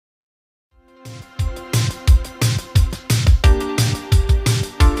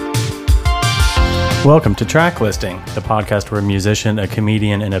Welcome to Track Listing, the podcast where a musician, a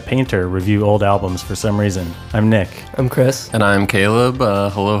comedian, and a painter review old albums for some reason. I'm Nick. I'm Chris. And I'm Caleb.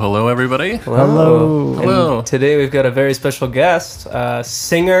 Hello, everybody. Hello. Hello. And today we've got a very special guest,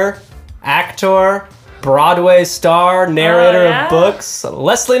 singer, actor, Broadway star, narrator of books,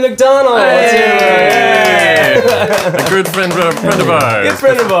 Leslie McDonald. Hey! A good friend of ours. Good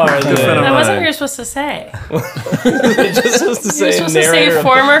friend of ours. That wasn't what you're supposed to say. You're just supposed to You're say supposed to narrator. say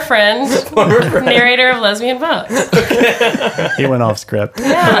former friend, narrator of lesbian books. He went off script.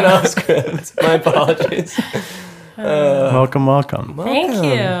 Went off script. My apologies. Welcome. Thank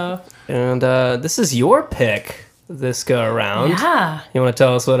you. And this is your pick this go around. Yeah. You want to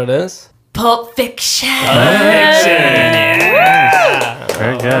tell us what it is? Pulp Fiction. Very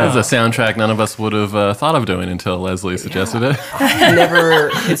good. This is a soundtrack none of us would have thought of doing until Leslie suggested it. Never.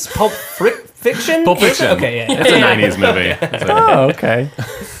 It's Pulp Fiction? Pulp Fiction. Okay, yeah. It's a 90s movie. Oh, okay.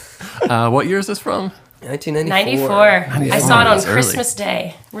 What year is this from? 1994. 94. I saw it on That's early. Christmas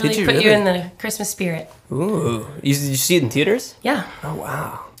Day. Really Did you put really? you in the Christmas spirit. Ooh. You see it in theaters? Yeah. Oh,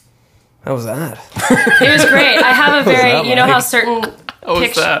 wow. How was that? It was great. I have a very, that you know like? how certain What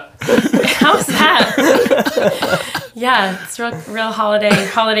was that? How's that? Yeah, it's real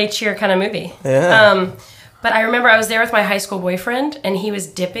holiday cheer kind of movie. Yeah. But I remember I was there with my high school boyfriend, and he was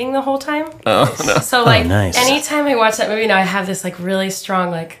dipping the whole time. Oh, no. So like, nice. anytime I watch that movie now, I have this like really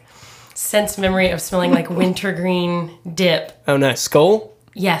strong like sense memory of smelling like wintergreen dip. Oh, nice. Skull?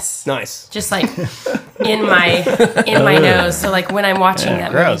 Yes. Nice. Just like in my nose. So like when I'm watching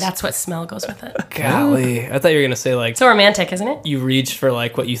that movie, gross. that's what smell goes with it. Golly. I thought you were going to say, like, So romantic, isn't it? you reached for,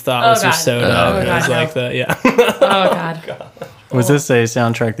 like, what you thought was your God. soda. Oh, and it was God, like no. the, yeah. Oh God. Was this a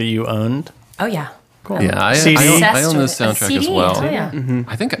soundtrack that you owned? Oh yeah. Cool. Yeah, I CD? own Obsessed this with it. soundtrack CD, as well. Oh yeah.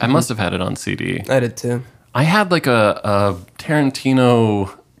 I think I must have had it on CD. I did, too. I had like a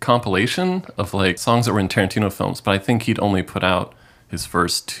Tarantino compilation of like songs that were in Tarantino films, but I think he'd only put out his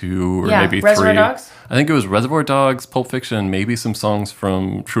first two or Yeah, maybe Reservoir three. Dogs? I think it was Reservoir Dogs, Pulp Fiction, and maybe some songs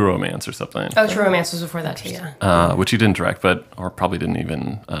from True Romance or something, Oh, True Romance was before that too. Yeah. which he didn't direct, or probably didn't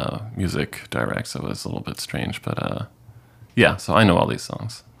even music direct, so it was a little bit strange. But yeah, so I know all these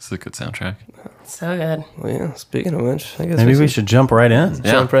songs. It's a good soundtrack. So good. Well, yeah, speaking of which, I guess Maybe we should jump right in.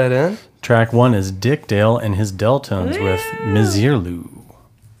 Yeah. jump right in. Track 1 is Dick Dale and his Deltones with Misirlou.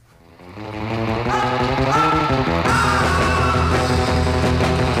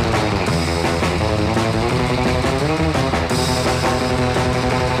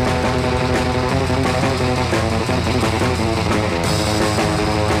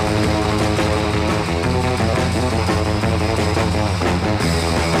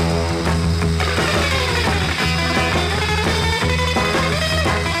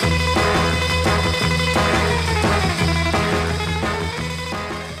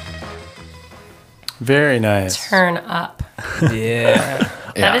 Very nice. Turn up. Yeah.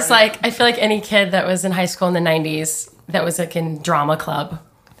 That is like, I feel like any kid that was in high school in the 90s that was like in drama club,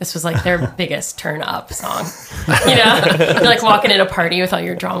 this was like their biggest turn up song. You know? You're like walking in a party with all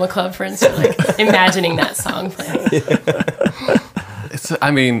your drama club friends, you're like imagining that song playing.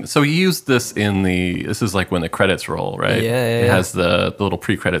 So he used this this is like when the credits roll, right? Yeah, It has the little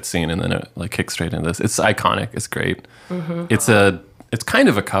pre-credit scene, and then it like kicks straight into this. It's iconic. It's great. It's kind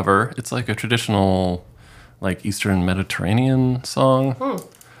of a cover. It's like a traditional, like Eastern Mediterranean song,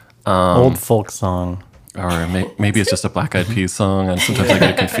 Old folk song. or maybe it's just a Black Eyed Peas song. And sometimes I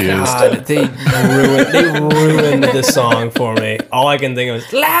get confused. God, they ruined this song for me. All I can think of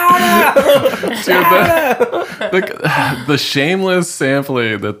is, louder! The shameless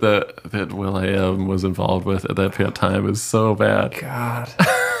sampling that Will.i.am was involved with at that time is so bad. God.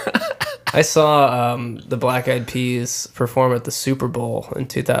 I saw the Black Eyed Peas perform at the Super Bowl in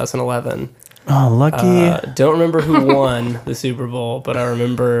 2011. Oh, lucky. Don't remember who won the Super Bowl, but I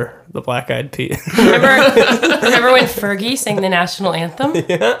remember the Black Eyed Peas. Remember when Fergie sang the national anthem? Yeah.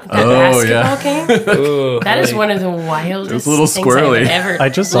 That basketball game? Ooh, That is one of the wildest was a little things squirrely. I've ever. I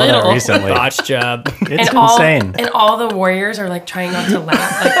just saw that recently. botch job. It's And insane. and all the warriors are like trying not to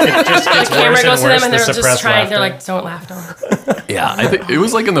laugh. Like the camera worse and goes to them worse, and the they're just suppressed trying. They're laughter. like, "Don't laugh, don't laugh." Yeah, I think it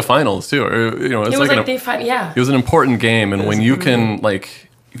was like in the finals too. Or, It was like they fight. Yeah. It was an important game, and when you can like,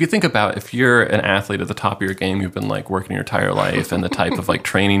 if you think about if you're an athlete at the top of your game, you've been like working your entire life, and the type of like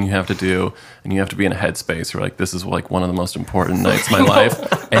training you have to do, and you have to be in a headspace where like this is like one of the most important nights of my life,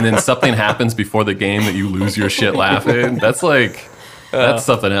 and then something happens before the game that you lose your shit laughing. That's like that's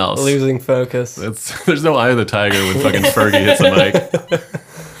something else. Losing focus. There's no eye of the tiger when fucking Fergie hits the mic.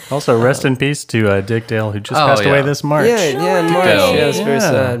 Also, rest in peace to Dick Dale, who just Oh, passed away yeah. this March. Yeah, in March. Dale. Yeah, it's very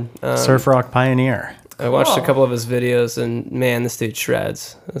sad. Surf rock pioneer. I watched a Cool. couple of his videos, and man, this dude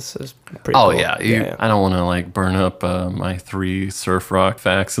shreds. This is pretty Oh cool. yeah, I don't want to like burn up my 3 surf rock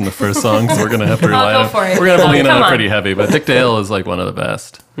facts in the first song, so we're gonna have to rely go on. for it. We're gonna have to lean Come on it on. pretty heavy. But Dick Dale is like one of the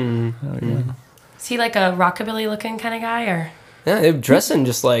best. Is he like a rockabilly looking kind of guy, or? Yeah, they were dressing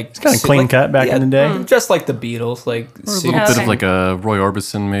just like... kinda clean cut back in the day. Dressed like the Beatles, like A suits. little bit Okay. of like a Roy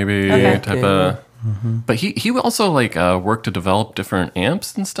Orbison maybe Okay. type of. But he also like worked to develop different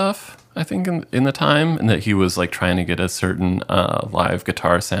amps and stuff. I think in the time, and that he was like trying to get a certain live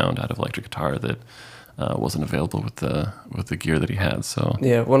guitar sound out of electric guitar that wasn't available with the gear that he had. So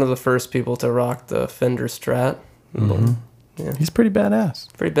Yeah, one of the first people to rock the Fender Strat. He's pretty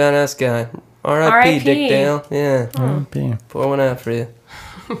badass. Pretty badass guy. R.I.P. R.I.P.. Dick Dale. Yeah, R.I.P.. pour one out for you.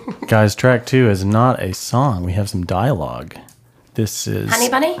 Guys, track 2 is not a song. We have some dialogue. This is Honey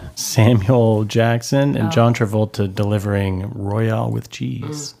Bunny? Samuel Jackson and John Travolta delivering Royale with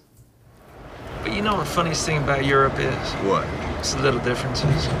cheese. But you know the funniest thing about Europe is? What? It's the little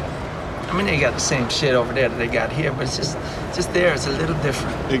differences. I mean, they got the same shit over there that they got here, but it's just there. It's a little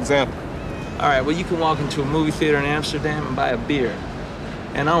different. Example. All right, well, you can walk into a movie theater in Amsterdam and buy a beer.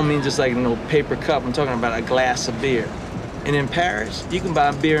 And I don't mean just like no paper cup. I'm talking about a glass of beer. And in Paris, you can buy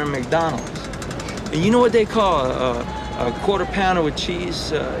a beer in McDonald's. And you know what they call a quarter pounder with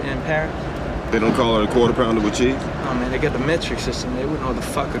cheese in Paris? They don't call it a quarter pounder with cheese? Oh, man, they got the metric system. They wouldn't know what the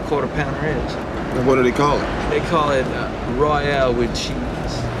fuck a quarter pounder is. Then what do they call it? They call it Royale with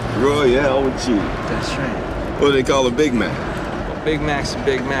cheese. Royale with cheese. That's right. What do they call a Big Mac? Well, Big Mac's a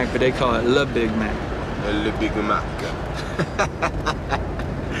Big Mac, but they call it Le Big Mac. Le Big Mac.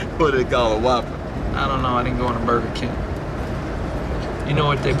 What do they call a Whopper? I don't know. I didn't go on a Burger King. You know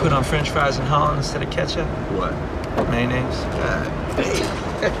what they put on French fries in Holland instead of ketchup? What? Mayonnaise. God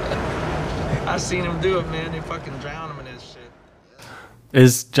damn. I seen them do it, man. They fucking drown them in this shit.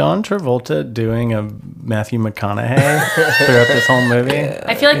 Is John Travolta doing a Matthew McConaughey throughout this whole movie?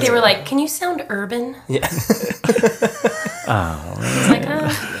 I feel like they were like, "Can you sound urban?" Yeah. It's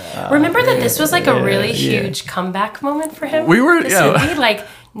like, remember that this was like a really huge comeback moment for him. We were- this yeah. movie? Like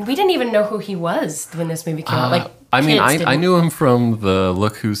we didn't even know who he was when this movie came out. Like, I mean, kids I didn't. knew him from the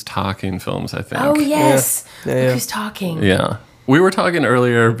Look Who's Talking films, I think. Oh yes, Yeah, Look yeah. who's talking. Yeah. We were talking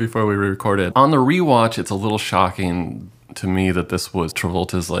earlier before we recorded. On the rewatch, it's a little shocking to me that this was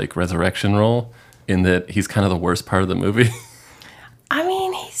Travolta's like resurrection role, in that he's kind of the worst part of the movie. I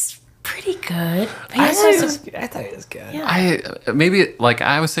mean, he's pretty good. But he I also thought has it was good. Yeah. Maybe like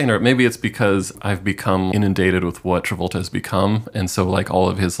I was saying, or maybe it's because I've become inundated with what Travolta has become, and so like all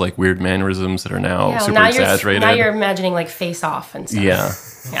of his like weird mannerisms that are now super now exaggerated. Now you're imagining like Face Off and stuff. Yeah.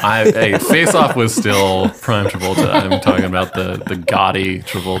 Hey, Face Off was still prime Travolta. I'm talking about the gaudy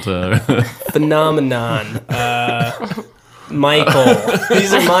Travolta. Phenomenon. Michael.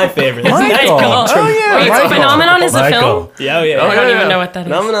 These are my favorites. Michael. Wait, Michael. Phenomenon is a Michael. film? Yeah, oh, yeah. I don't yeah, even yeah. know what that is.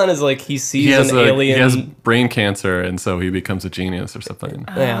 Phenomenon is like he sees he has an he alien. has brain cancer, and so he becomes a genius or something.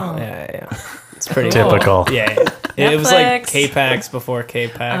 Yeah. It's pretty Typical. Cool. Yeah. It was like Netflix. K-Pax before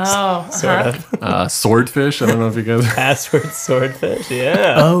K-Pax. Oh, Sort of. Swordfish. I don't know if you guys. Password Swordfish.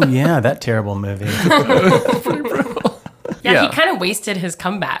 Yeah. Oh, yeah, that terrible movie. Yeah, Yeah. he kind of wasted his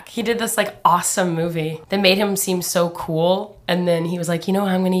comeback. He did this like awesome movie that made him seem so cool, and then he was like, you know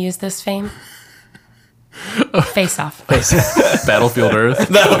how I'm going to use this fame? Face Off. Battlefield Earth.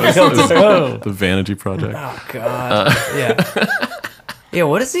 The Vanity Project. Oh God. Yeah. Yeah.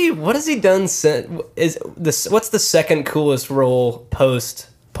 What has he done since? What's the second coolest role post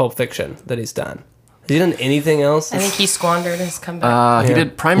Pulp Fiction that he's done? Has he done anything else? I think he squandered his comeback. He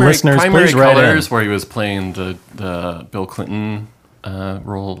did primary Listeners, please write colors, in. where he was playing the Bill Clinton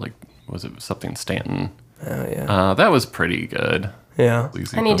role. Like, was it something Stanton? Oh yeah. That was pretty good. Yeah.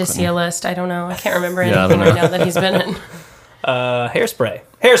 Sleazy I need Bill to Clinton. see a list. I don't know. I can't remember Yeah, I anything don't right know. now that he's been in. Hairspray.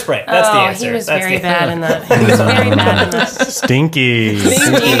 Hairspray. That's the answer. He was That's very the- bad in that. He was very bad in that. Stinky.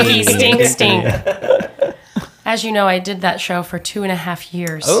 Stinky, stink. As you know, I did that show for 2.5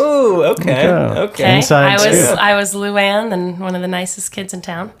 years. Oh, okay. Okay. Okay. Inside scoop. I was Luann and one of the nicest kids in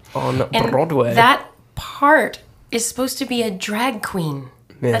town. On And Broadway. that part is supposed to be a drag queen.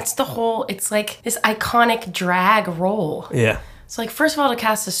 Yeah. That's the whole, it's like this iconic drag role. Yeah. So, like, first of all, to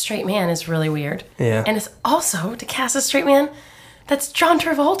cast a straight man is really weird. Yeah. And it's also to cast a straight man that's John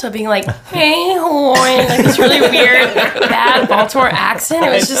Travolta being like, hey, boy, like this really weird, bad Baltimore accent. It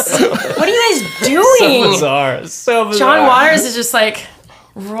was just, what are you guys So doing? bizarre. So bizarre. John Waters is just like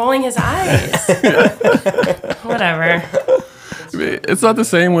rolling his eyes. Whatever. It's not the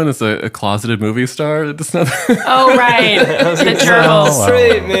same when it's a closeted movie star. It's not. Oh, right. The gerbils.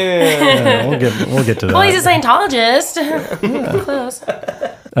 Straight man. Yeah, we'll get to that. Well, he's a Scientologist. Close.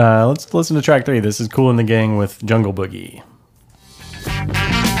 Let's listen to track 3. This is Kool and the Gang with Jungle Boogie.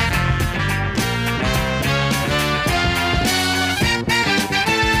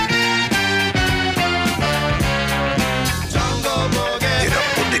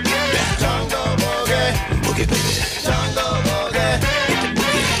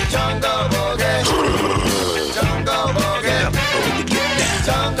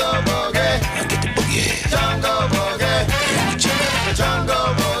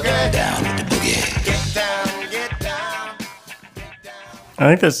 I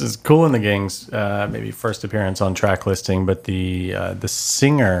think this is Kool and the Gang's maybe first appearance on track listing, but the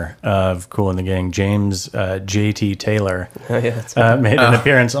singer of Kool and the Gang, James J.T. Taylor, made an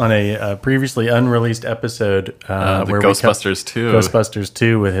appearance on a previously unreleased episode where Ghostbusters 2. Ghostbusters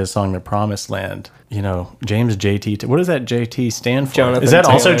 2 with his song The Promised Land. You know, James J.T. What does that J.T. stand for? Jonathan Is that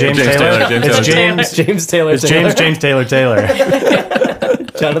Taylor. also James Taylor? It's James Taylor. It's James Taylor Taylor.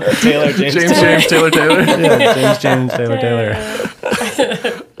 Jonathan Taylor. James Taylor Taylor. Yeah, James Taylor Taylor.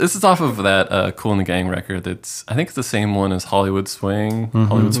 This is off of that Kool and the Gang record. I think it's the same one as Hollywood Swing.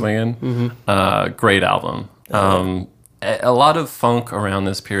 Hollywood Swingin'. Great album. A lot of funk around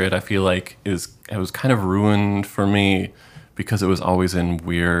this period, I feel like, it was kind of ruined for me because it was always in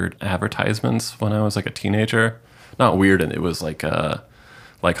weird advertisements when I was like a teenager. Not weird, and it was like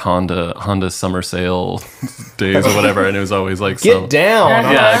Honda summer sale days or whatever, and it was always like Get down,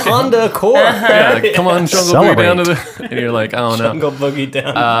 Honda Accord. Yeah, like, come on, Jungle Boogie down to the, and you're like, I don't know, Jungle Boogie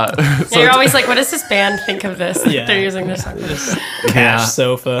down. You're always like, what does this band think of this? Yeah. They're using this song. Cash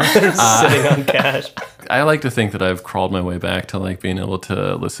sofa, sitting on Cash. I like to think that I've crawled my way back to like being able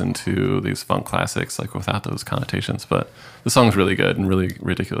to listen to these funk classics like without those connotations, but the song's really good and really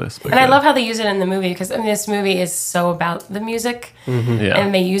ridiculous. But And I love how they use it in the movie because this movie is so about the music,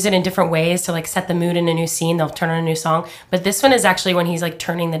 and they use it in different ways to like set the mood in a new scene. They'll turn on a new song, but this one is actually when he's like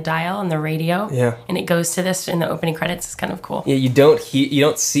turning the dial on the radio, and it goes to this in the opening credits. It's kind of cool. Yeah, you don't see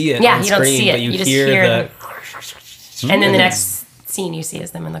it. Yeah, on you don't screen, see it. But you just hear the. and then the next scene you see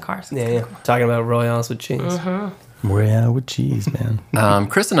is them in the car. So Yeah. Talking about Royales with cheese. Royale with cheese, man.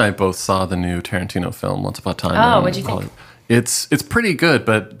 Chris and I both saw the new Tarantino film Once Upon a Time. Oh, in what'd you think? Hollywood. It's pretty good,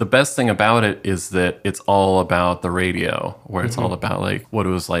 but the best thing about it is that it's all about the radio, where it's all about like what it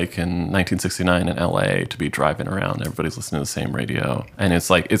was like in 1969 in LA to be driving around. Everybody's listening to the same radio, and it's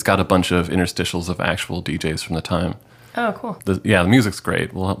like it's got a bunch of interstitials of actual DJs from the time. Oh, cool. The music's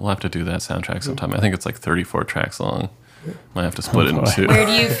great. We'll have to do that soundtrack sometime. I think it's like 34 tracks long. Might have to split it in two. Where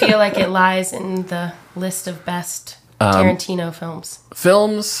do you feel like it lies in the list of best Tarantino films?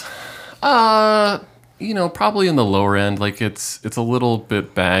 Films, probably in the lower end. Like it's a little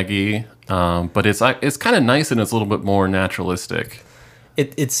bit baggy, but it's kind of nice and it's a little bit more naturalistic.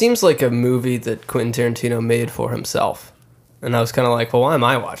 It seems like a movie that Quentin Tarantino made for himself. And I was kind of like, well, why am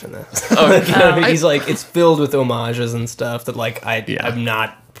I watching this? He's like, it's filled with homages and stuff that like I'm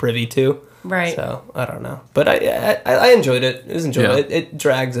not privy to. Right. So I don't know, but I enjoyed it. It was enjoyable. Yeah. It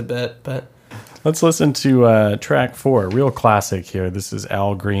drags a bit, but Let's listen to track 4, real classic here. This is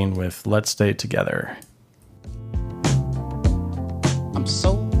Al Green with Let's Stay Together. I'm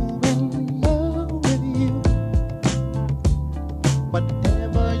so in love with you.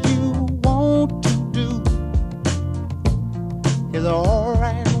 Whatever you want to do is all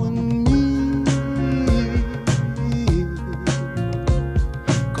right with me.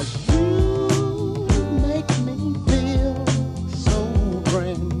 'Cause you make me feel so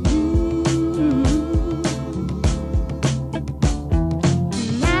brand new.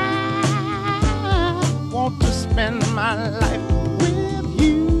 And I want to spend my life with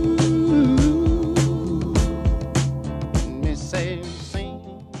you.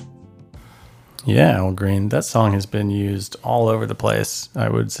 Yeah, Al Green. That song has been used all over the place, I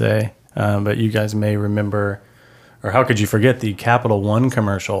would say. But you guys may remember, or how could you forget the Capital One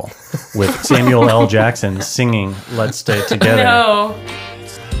commercial with Samuel L. Jackson singing Let's Stay Together. No.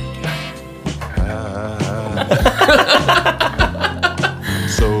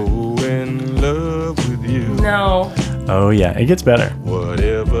 So in love with you. No. Oh, yeah. It gets better.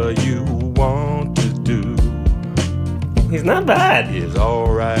 Whatever you want to do he's not bad. is all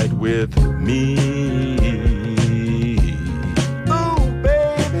right with me. Oh,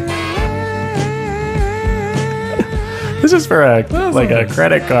 baby. This is for a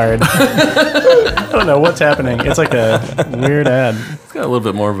credit card. I don't know what's happening. It's like a weird ad. It's got a little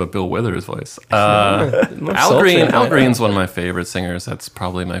bit more of a Bill Withers voice. More Al sultry. Green's one of my favorite singers. That's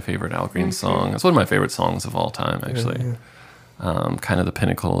probably my favorite Al Green song. It's one of my favorite songs of all time, actually. kind of the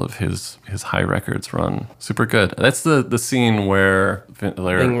pinnacle of his high records run. Super good. That's the scene where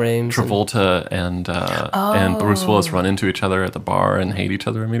Travolta and Bruce Willis run into each other at the bar and hate each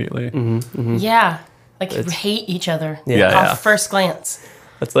other immediately. Yeah, like hate each other. Yeah. Off first glance.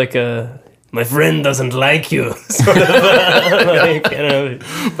 That's like my friend doesn't like you, sort of. Like, you know.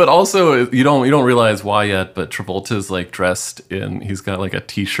 But also, you don't realize why yet. But Travolta's like dressed he's got like a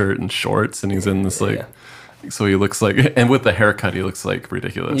t-shirt and shorts, and he's in this like. Yeah. So he looks like, and with the haircut, he looks like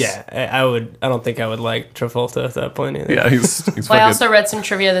ridiculous. Yeah, I don't think I would like Travolta at that point either. Yeah, he's well, I also read some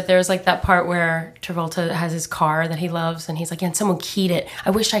trivia that there's like that part where Travolta has his car that he loves, and he's like, and someone keyed it. I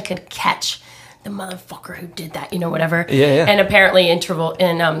wish I could catch the motherfucker who did that, whatever. Yeah. And apparently in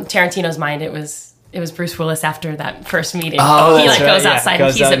Tarantino's mind, it was Bruce Willis after that first meeting. Oh, he that's goes right, outside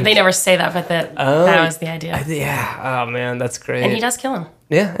goes and keys out it. They never say that, but that was the idea. Yeah. Oh man, that's great. And he does kill him.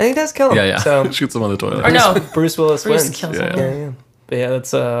 Yeah, and he does kill him. Yeah. So shoots him on the toilet. Or no, Bruce Willis wins. kills him. Yeah. But yeah,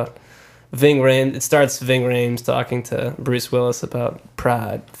 that's Ving Rhames. It starts Ving Rhames talking to Bruce Willis about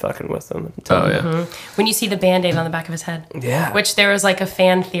pride, fucking with him. When you see the Band-Aid on the back of his head. Yeah. Which there was like a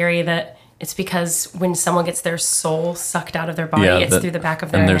fan theory that it's because when someone gets their soul sucked out of their body, it's through the back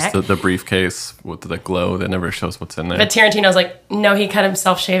of their neck. And there's the briefcase with the glow that never shows what's in there. But Tarantino's like, no, he cut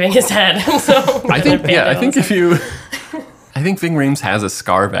himself shaving his head. So I think Ving Rhames has a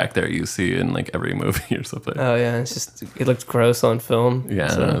scar back there you see in like every movie or something. Oh yeah, it looked gross on film. Yeah,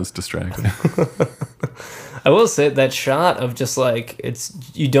 so. It was distracting. I will say that shot of just like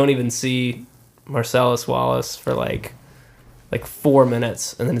you don't even see Marcellus Wallace for like 4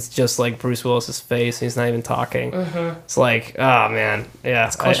 minutes, and then it's just like Bruce Willis's face, and he's not even talking. It's like, oh man, yeah,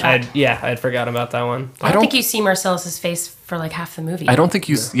 it's cool I had forgotten about that one. I don't think you see Marcellus's face for like half the movie. I don't think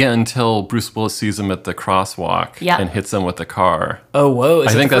until Bruce Willis sees him at the crosswalk and hits him with the car. Oh whoa! I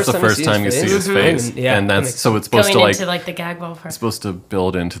think that's the first time you see his face, and that's so it's supposed going to into the gag ball part. It's supposed to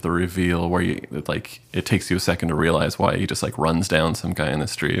build into the reveal where it takes you a second to realize why he just like runs down some guy in the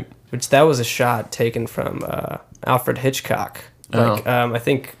street. Which that was a shot taken from Alfred Hitchcock. I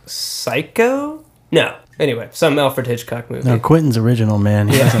think Psycho? No. Anyway, some Alfred Hitchcock movie. No, Quentin's original, man.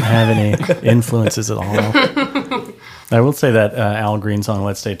 He doesn't have any influences at all. I will say that Al Green song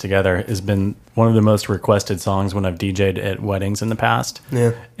 "Let's Stay Together" has been one of the most requested songs when I've DJ'd at weddings in the past.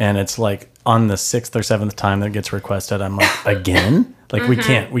 Yeah. And it's like on the 6th or 7th time that it gets requested, I'm like, again? Like we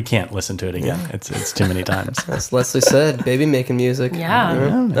can't listen to it again. Yeah. It's too many times. As Leslie said, baby making music.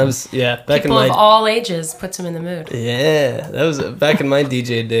 Yeah. That was back people of all ages puts him in the mood. Yeah, that was back in my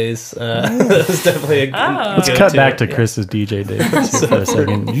DJ days. That was definitely a Let's cut back to Chris's DJ days for a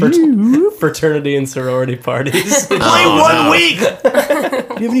second. Fraternity and sorority parties. Play 1 week.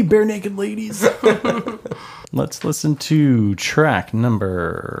 Do you have any bare naked ladies? Let's listen to track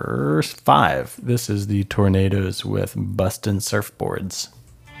number 5. This is the Tornadoes with Bustin' Surfboards.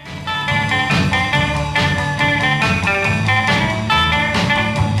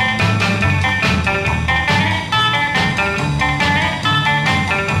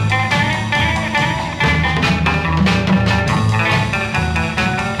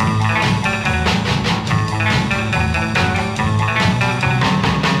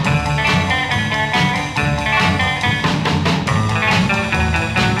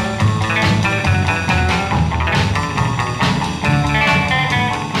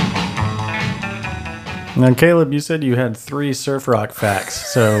 Now, Caleb, you said you had 3 surf rock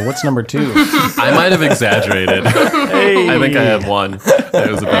facts. So what's number 2? I might have exaggerated. Hey. I think I had 1.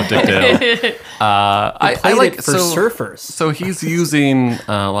 It was about Dick Dale. I like it for surfers. So he's using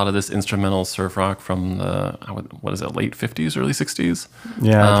a lot of this instrumental surf rock from the late 50s, early 60s.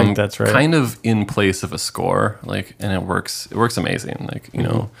 Yeah, I think that's right. Kind of in place of a score, and it works. It works amazing.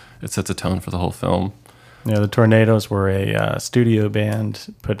 It sets a tone for the whole film. Yeah, the Tornadoes were a studio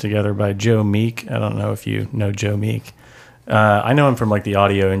band put together by Joe Meek. I don't know if you know Joe Meek. I know him from the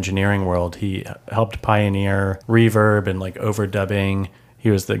audio engineering world. He helped pioneer reverb and overdubbing.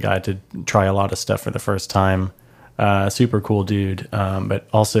 He was the guy to try a lot of stuff for the first time. Super cool dude, but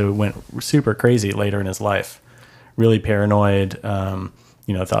also went super crazy later in his life. Really paranoid.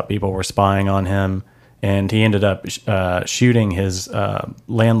 Thought people were spying on him. And he ended up shooting his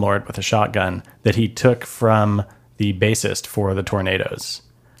landlord with a shotgun that he took from the bassist for the Tornadoes.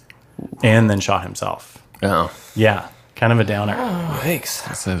 And then shot himself. Oh. Yeah. Kind of a downer. Oh, thanks.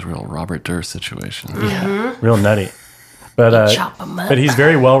 That's a real Robert Durst situation. Yeah. Real nutty. But he's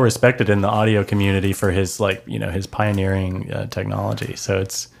very well respected in the audio community for his his pioneering technology. So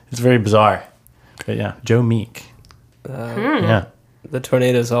it's very bizarre. But yeah, Joe Meek. Yeah. The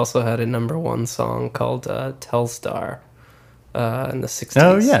Tornadoes also had a #1 song called Telstar in the 60s.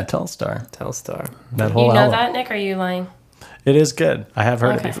 Oh, yeah, Telstar. Telstar. That whole you know album. that, Nick, or are you lying? It is good. I have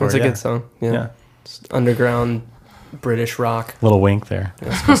heard it before. It's a good song. Yeah. Just underground British rock. Little wink there.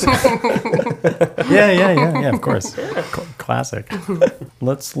 Yeah, of course. Classic.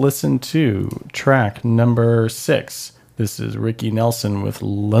 Let's listen to track number 6. This is Ricky Nelson with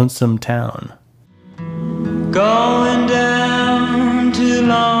Lonesome Town. Going down to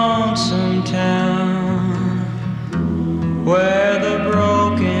Lonesome Town, where the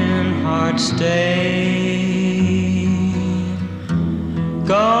broken hearts stay.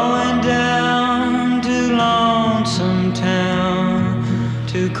 Going down to Lonesome Town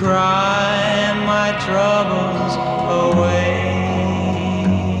to cry my troubles away.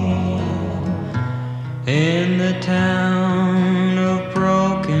 In the town of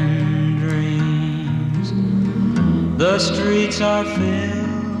broken dreams, the streets are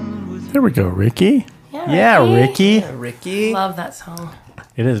filled with... There we go, Ricky. Yeah, Ricky. Ricky. Love that song.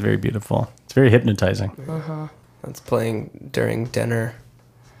 It is very beautiful. It's very hypnotizing. That's playing during dinner,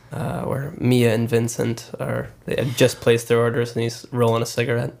 where Mia and Vincent they had just placed their orders, and he's rolling a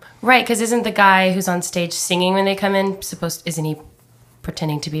cigarette. Right, because isn't the guy who's on stage singing when they come in isn't he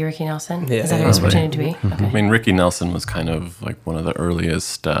pretending to be Ricky Nelson? Yeah, Is that who he's pretending to be? Okay. I mean, Ricky Nelson was kind of like one of the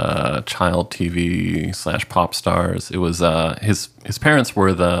earliest child TV / pop stars. It was his parents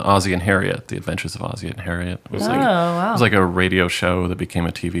were the Ozzie and Harriet, The Adventures of Ozzie and Harriet. It was wow. It was like a radio show that became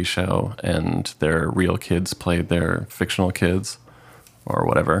a TV show, and their real kids played their fictional kids or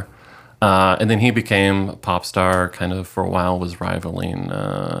whatever. And then he became a pop star, kind of for a while, was rivaling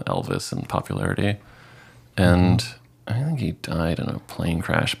Elvis in popularity. And I think he died in a plane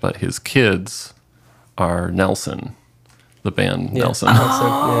crash, but his kids are Nelson, the band Nelson,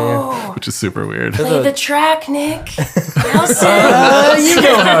 which is super weird. Play the track, Nick. Nelson. You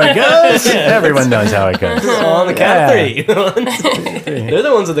know how it goes. Everyone knows how it goes. On the count of 3. 1, 2, 3. They're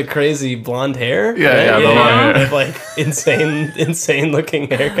the ones with the crazy blonde hair. Yeah, the blonde hair. They have like insane looking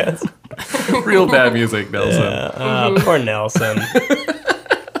haircuts. Real bad music, Nelson. Yeah. Poor Nelson.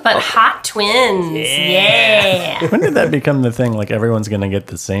 But hot twins. Yeah. When did that become the thing? Like everyone's going to get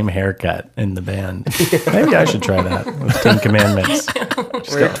the same haircut in the band. Maybe I should try that with 10 Commandments.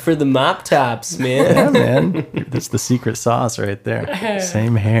 Worked for the mop tops, man. Yeah, man. That's the secret sauce right there.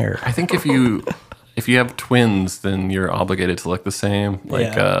 Same hair. I think if you have twins, then you're obligated to look the same.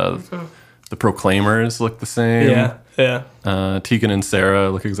 Like the Proclaimers look the same. Yeah. Tegan and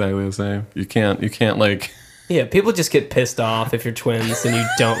Sarah look exactly the same. You can't like... Yeah, people just get pissed off if you're twins and you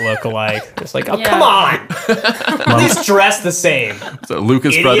don't look alike. It's like, come on! At least dress the same. So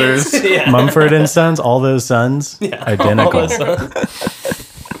Lucas Idiots. Brothers. Yeah. Mumford and Sons, all those sons, identical.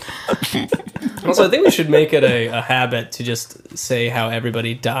 Also, I think we should make it a habit to just say how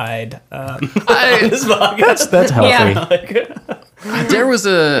everybody died. This podcast. That's healthy. Yeah. There was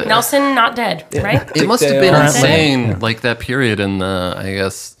a... Nelson not dead, right? It must have been insane, like that period in the, I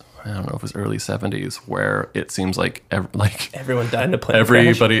guess... I don't know if it was early 70s, where it seems like everyone died in a plane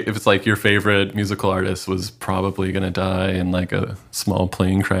everybody, crash. if it's like your favorite musical artist was probably going to die in like a small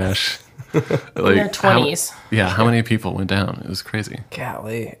plane crash. Like, in their 20s. How many people went down? It was crazy.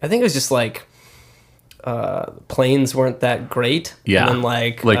 Golly. I think it was just like planes weren't that great. Yeah. And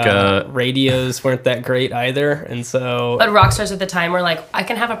then radios weren't that great either. And so... But rock stars at the time were like, I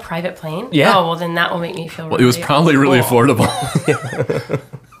can have a private plane? Yeah. Oh, well, then that will make me feel Well, it was probably really affordable.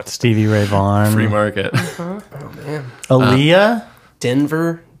 Stevie Ray Vaughan. Free market. Oh, man. Aaliyah.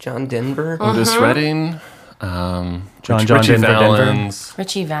 John Denver. Otis Redding. John Richie Denver. Valens.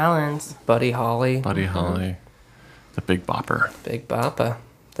 Richie Valens. Buddy Holly. The Big Bopper. Big Boppa.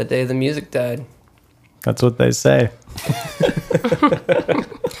 The day the music died. That's what they say.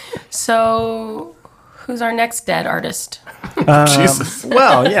 So, who's our next dead artist? Jesus.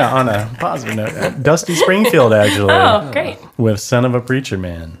 Well, yeah, on a positive note. Dusty Springfield, actually. Oh, great. With Son of a Preacher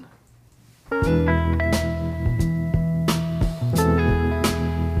Man.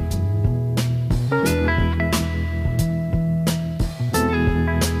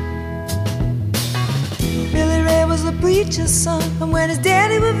 Billy Ray was a preacher's son, and when his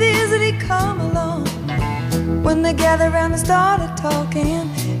daddy would visit, he'd come along. When they gathered around and started talking,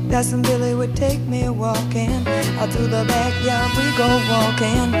 Cousin Billy would take me walking. Out through the backyard we go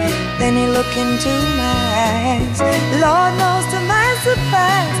walking. Then he looked into my eyes. Lord knows to my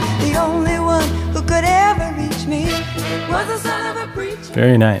surprise, the only one who could ever reach me was the son of a preacher.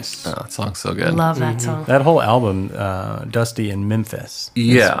 Very nice. Oh, that song's so good. Love that song. That whole album, Dusty in Memphis.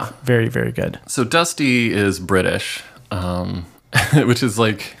 Yeah. Very, very good. So Dusty is British, which is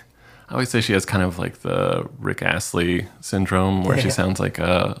like... I always say she has kind of like the Rick Astley syndrome, where she sounds like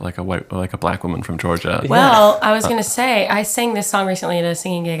a black woman from Georgia. Well, I was gonna say I sang this song recently at a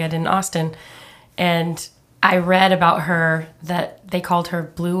singing gig I did in Austin, and I read about her that they called her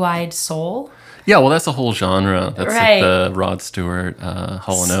Blue-Eyed Soul. Yeah, well, that's a whole genre. That's Right. like the Rod Stewart,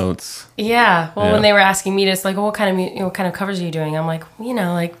 Hall & Oates. Yeah. Well, Yeah. when they were asking me just like, well, what kind of covers are you doing? I'm like,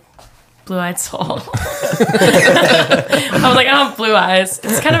 like Blue-Eyed Soul. I was like, I don't have blue eyes.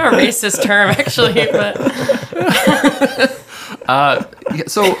 It's kind of a racist term, actually, but Yeah,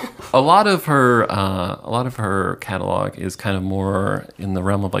 so a lot of her catalog is kind of more in the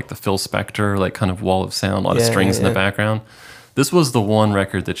realm of like the Phil Spector, like kind of wall of sound, a lot of strings in the background. This was the one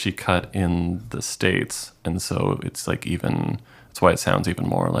record that she cut in the States, and so it's like that's why it sounds even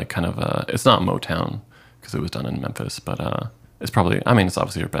more like kind of it's not Motown because it was done in Memphis, but it's probably, I mean, it's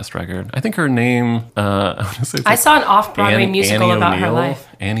obviously her best record. I think her name, I saw an off-Broadway musical about her life.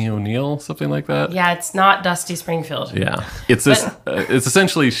 Annie O'Neill, something like that. Yeah, it's not Dusty Springfield. Yeah, it's it's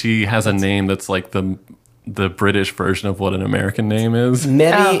essentially she has a name that's like the British version of what an American name is.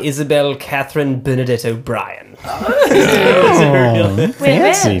 Mary Isabel Catherine Bernadette O'Brien.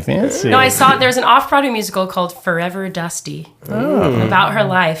 Fancy. No, I saw there's an off-Broadway musical called Forever Dusty about her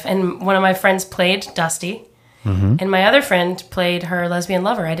life, and one of my friends played Dusty. Mm-hmm. And my other friend played her lesbian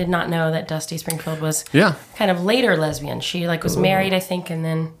lover. I did not know that Dusty Springfield was kind of later lesbian. She was married, I think, and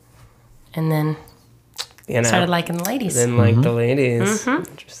then started liking the ladies. Then like the ladies.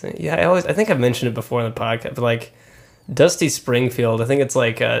 Mm-hmm. Interesting. Yeah, I think I've mentioned it before in the podcast, but like Dusty Springfield, I think it's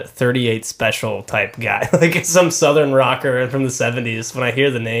like a 38 Special type guy. Like it's some southern rocker from the 70s. When I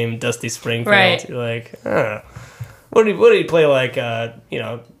hear the name Dusty Springfield, you're like, what did he play like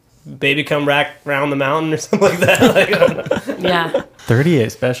Baby Come Back Round the Mountain or something like that. Yeah.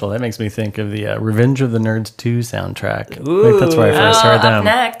 38 Special. That makes me think of the Revenge of the Nerds 2 soundtrack. I think that's where I first heard them. Up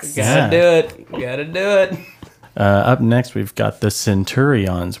next. Gotta do it. Up next, we've got the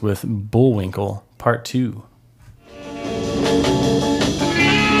Centurions with Bullwinkle Part 2.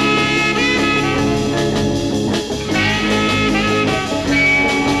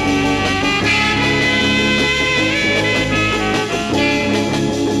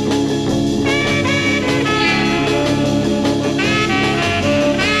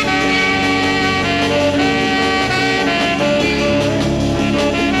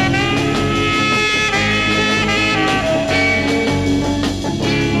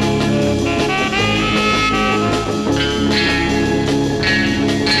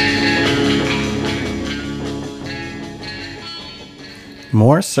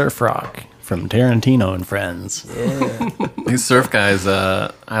 More surf rock from Tarantino and Friends. Yeah. These surf guys,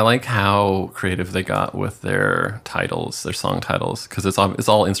 I like how creative they got with their titles, their song titles, because it's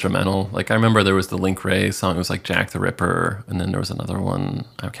all instrumental. Like I remember there was the Link Ray song, it was like Jack the Ripper, and then there was another one,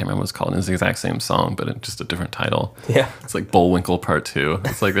 I can't remember what it's called. It's the exact same song, but it's just a different title. Yeah. It's like Bullwinkle Part 2.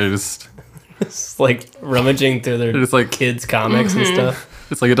 It's like they're just... It's like rummaging through their like, kids' comics and stuff.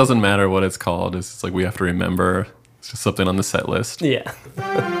 It's like it doesn't matter what it's called. It's just like we have to remember. It's just something on the set list. Yeah.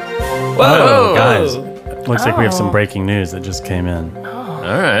 Whoa, guys. Looks like we have some breaking news that just came in. All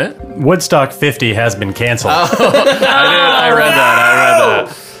right. Woodstock 50 has been canceled. I read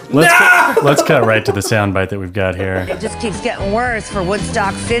that. Let's cut right to the soundbite that we've got here. It just keeps getting worse for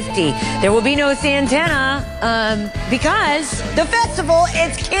Woodstock 50. There will be no Santana because the festival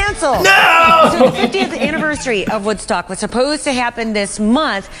is canceled. No! So the 50th anniversary of Woodstock was supposed to happen this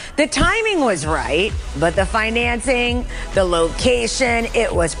month. The timing was right, but the financing, the location,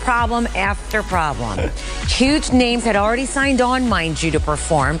 it was problem after problem. Huge names had already signed on, mind you, to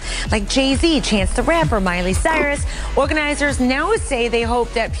perform, like Jay-Z, Chance the Rapper, Miley Cyrus. Organizers now say they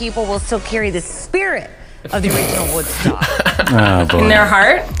hope that people will still carry the spirit of the original Woodstock. Oh, boy. In their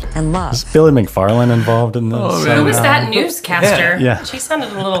heart. And love. Is Billy McFarlane involved in this? Who was that newscaster? Yeah. She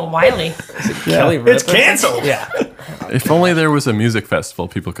sounded a little wily. Kelly Ripa? It's canceled. Yeah. If only there was a music festival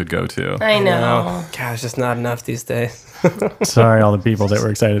people could go to. I know. Gosh, just not enough these days. Sorry, all the people that were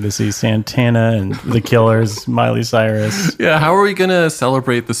excited to see Santana and the Killers, Miley Cyrus. Yeah, how are we going to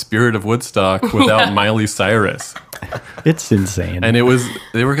celebrate the spirit of Woodstock without Miley Cyrus? It's insane. And they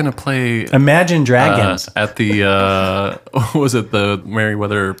were going to play Imagine Dragons at the was it the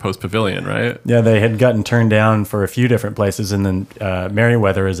Merriweather Post Pavilion, right? Yeah, they had gotten turned down for a few different places, and then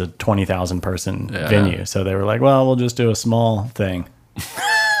Merriweather is a 20,000 person venue, so they were like, "Well, we'll just do a small thing."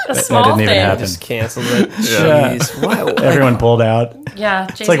 A small that didn't even thing. happen. Just canceled it. Yeah. Jeez. Why? Everyone pulled out. Yeah,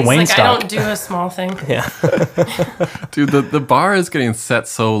 It's like Jay-Z's Wayne I Stock. don't do a small thing. Yeah. Dude, the bar is getting set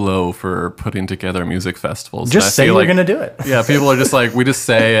so low for putting together music festivals. Just say we're gonna do it. Yeah, people are just like, we just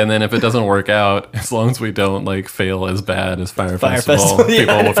say, and then if it doesn't work out, as long as we don't like fail as bad as Fire Festival,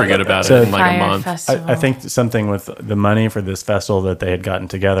 people will forget about it in like a month. I think something with the money for this festival that they had gotten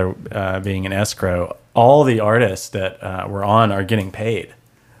together being an escrow, all the artists that were on are getting paid.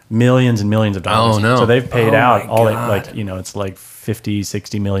 millions and millions of dollars. Oh, no. So they've paid Oh, out my all it, God. like, you know, it's like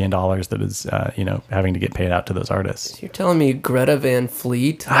 $50-60 million that is, you know, having to get paid out to those artists. You're telling me Greta Van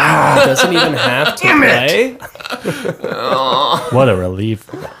Fleet doesn't even have to play? What a relief.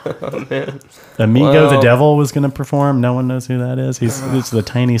 Oh, man. Amigo the Well- Devil was going to perform. No one knows who that is. It's the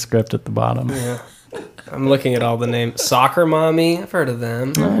tiny script at the bottom. Yeah. I'm looking at all the names. Soccer Mommy, I've heard of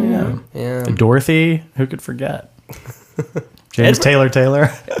them. Oh, yeah. Yeah. Dorothy, who could forget? James Taylor.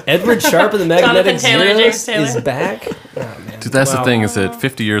 Edward Sharp and the Magnetic Taylor, Zeros James Taylor. is back. Oh, man. Dude, that's Wow. the thing is that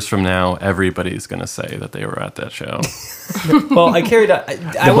 50 years from now, everybody's going to say that they were at that show. Well, I carried out.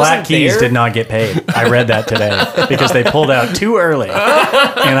 The Black Keys did not get paid. I read that today because they pulled out too early, and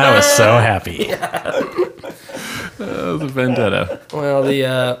I was so happy. That was a vendetta. Well,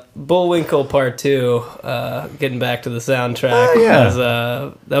 the Bullwinkle Part 2, getting back to the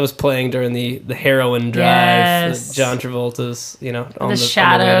soundtrack, that was playing during the heroin drive. Yes. John Travolta's, you know, on The on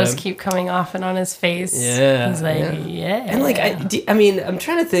shadows rim. keep coming off and on his face. Yeah, He's like, yeah. yeah. And like, I mean, I'm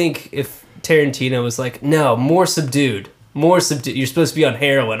trying to think if Tarantino was like, no, more subdued. You're supposed to be on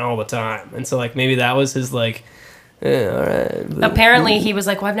heroin all the time, and so like maybe that was his like, all right. Apparently, he was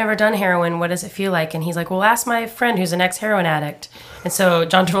like, well, I've never done heroin. What does it feel like? And he's like, well, ask my friend who's an ex-heroin addict. And so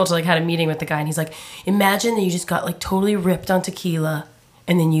John Travolta like had a meeting with the guy, and he's like, imagine that you just got like totally ripped on tequila,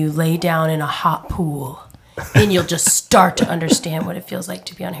 and then you lay down in a hot pool, and you'll just start to understand what it feels like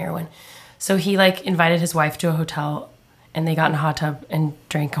to be on heroin. So he like invited his wife to a hotel, and they got in a hot tub and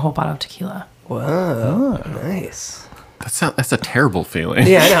drank a whole bottle of tequila. Wow, nice. That's a terrible feeling.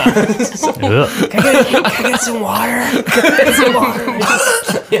 Yeah, I know. Ugh. Can I get some water? Can I get some water?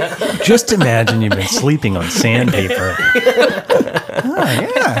 Yeah. Just imagine you've been sleeping on sandpaper.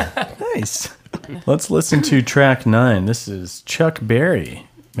 Oh, yeah. Nice. Let's listen to track 9. This is Chuck Berry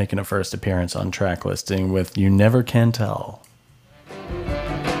making a first appearance on track listing with You Never Can Tell.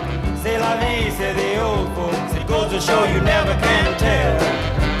 C'est la vie, say the old folks. It goes to show you never can tell.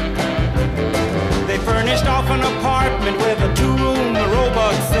 They furnished off an apartment with a 2-room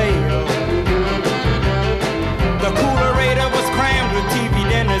Roebuck sale. The coolerator was crammed with TV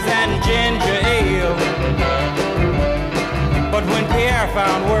dinners and ginger ale. But when Pierre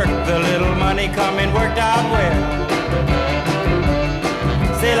found work, the little money coming worked out well.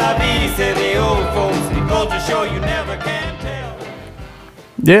 C'est la vie, say the old folks. It goes to show you never can tell.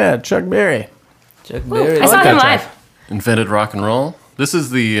 Yeah, Chuck Berry. Chuck Berry. I saw him live. Invented rock and roll. This is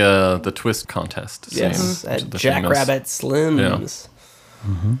the twist contest. Yes, scene, at the Jackrabbit famous- Slims.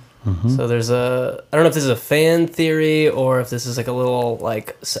 So there's I don't know if this is a fan theory or if this is like a little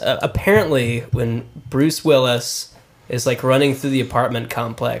like, apparently when Bruce Willis is like running through the apartment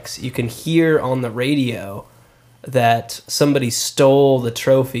complex, you can hear on the radio that somebody stole the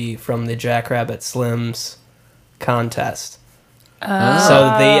trophy from the Jackrabbit Slims contest. So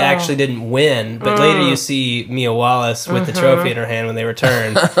they actually didn't win, but later you see Mia Wallace with the trophy in her hand when they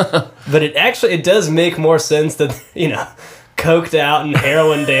return. But it does make more sense that, you know, coked out and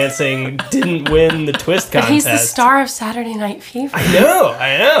heroin dancing didn't win the twist contest. But he's the star of Saturday Night Fever. I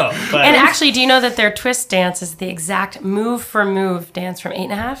know. But And actually, do you know that their twist dance is the exact move for move dance from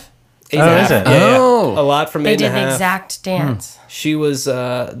 8.5? is it? Yeah. Oh. A lot from They 8 did and a the half. exact dance. She was,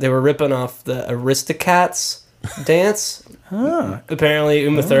 they were ripping off the Aristocats dance. Apparently,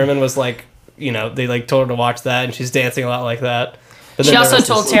 Uma Thurman was like, you know, they like told her to watch that, and she's dancing a lot like that. But She then also there was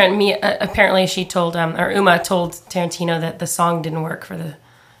told this- apparently she told, or Uma told Tarantino that the song didn't work for the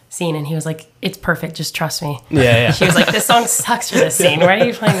scene, and he was like, it's perfect, just trust me. Yeah. She was like, this song sucks for this scene. Why are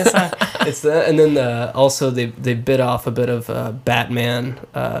you playing this song? It's that, and then also they bit off a bit of Batman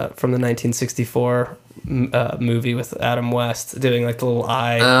from the 1964 movie with Adam West doing like the little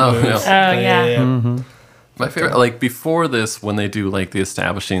eye moves. Yeah. My favorite, like before this, when they do like the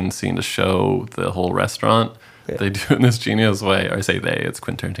establishing scene to show the whole restaurant, they do it in this genius way. Or I say they, it's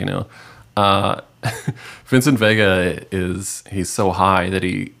Quentin Tarantino. Vincent Vega he's so high that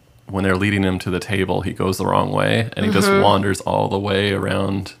when they're leading him to the table, he goes the wrong way and he just wanders all the way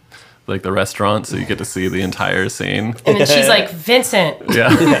around like the restaurant, so you get to see the entire scene. And then she's like, Vincent. Yeah.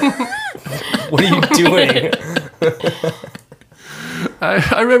 What are you doing?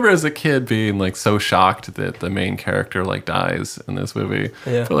 I remember as a kid being like so shocked that the main character like dies in this movie.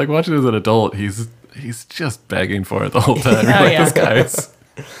 Yeah. But like watching it as an adult, he's just begging for it the whole time. Oh, Like yeah. this guy's.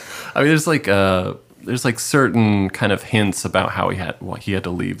 I mean, there's like certain kind of hints about how he had to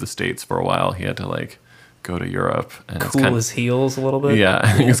leave the States for a while. He had to like go to Europe and it's Cool kind his heels a little bit. Yeah,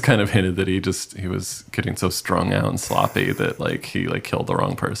 I think it's kind of hinted that he was getting so strung out and sloppy that like he like killed the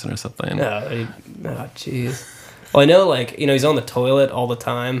wrong person or something. Oh, jeez. Well, I know, like, you know, he's on the toilet all the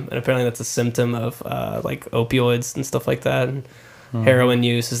time, and apparently that's a symptom of like opioids and stuff like that. And heroin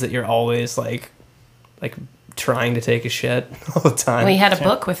use is that you're always like trying to take a shit all the time. Well, he had a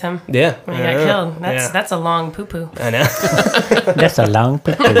book with him. Yeah. When he got killed. That's a long poo-poo. I know. That's a long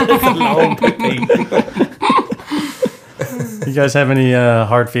poo-poo. Long poo-poo. You guys have any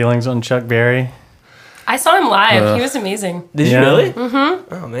hard feelings on Chuck Berry? I saw him live. He was amazing. Did you really?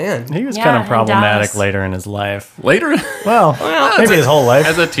 Mm-hmm. Oh, man. He was Yeah, kind of in problematic Dallas. later in his life. Later? Well, maybe his whole life.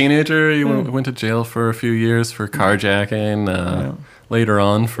 As a teenager, he went to jail for a few years for carjacking. Later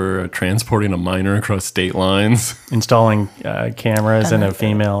on, for transporting a minor across state lines. Installing cameras in a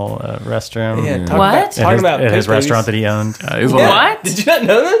female restroom. Yeah, What? Talking about at his poo-poos. restaurant that he owned. He's one of- What? Did you not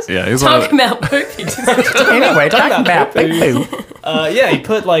know this? Yeah, he's one of Talking about poo-poo. Anyway, talking about poo-poo. Yeah, he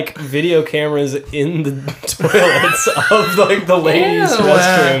put like video cameras in the toilets of like the ladies' Ew.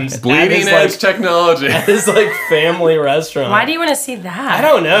 restrooms. at bleeding his, edge like, technology. at his like family restaurant. Why do you want to see that? I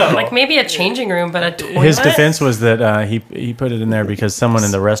don't know. Like maybe a changing room, but a toilet? His defense was that he put it in there because someone in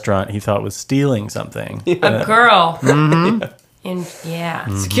the restaurant he thought was stealing something. A girl. Mm-hmm. And yeah.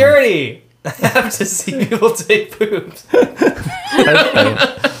 Security. I have to see people take poops.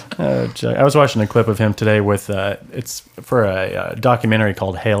 I was watching a clip of him today with it's for a documentary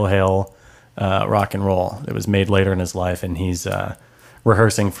called Hail Hail Rock and Roll. It was made later in his life, and he's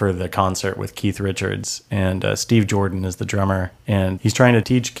rehearsing for the concert with Keith Richards, and Steve Jordan is the drummer, and he's trying to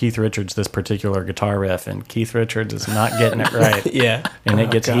teach Keith Richards this particular guitar riff, and Keith Richards is not getting it right. Yeah. And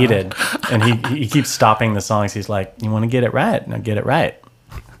it gets heated, and he keeps stopping the songs. He's like, "You want to get it right? Now get it right."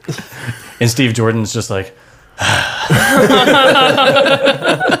 And Steve Jordan's just like,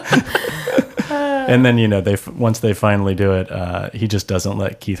 and then once they finally do it, he just doesn't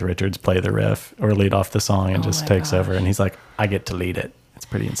let Keith Richards play the riff or lead off the song, and just takes over. And he's like, "I get to lead it." It's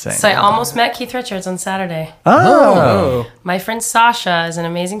pretty insane. So I almost met Keith Richards on Saturday. Oh, My friend Sasha is an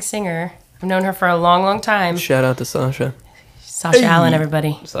amazing singer. I've known her for a long, long time. Shout out to Sasha. Sasha Allen,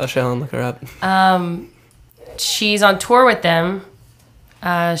 everybody. Sasha Allen, look her up. She's on tour with them.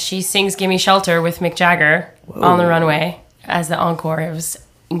 She sings Gimme Shelter with Mick Jagger on the runway as the encore. It was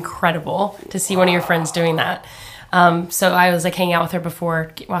incredible to see one of your friends doing that. So I was like hanging out with her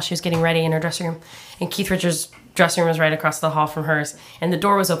before while she was getting ready in her dressing room. And Keith Richards' dressing room was right across the hall from hers. And the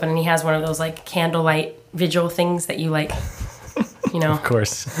door was open, and he has one of those like candlelight vigil things that you like, of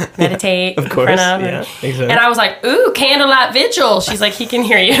course. meditate Of course, in front of. yeah, exactly. And I was like, ooh, candlelight vigil. She's like, he can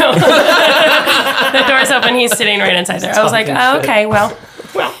hear you. The door's open. He's sitting right inside there. I was like, oh, okay, well.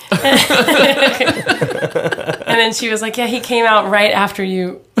 And then she was like, yeah, he came out right after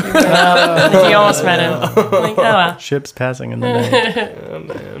you went up. You almost met him. I'm like, oh, well. Ships passing in the night. Oh,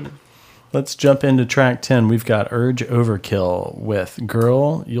 man. Let's jump into track 10. We've got Urge Overkill with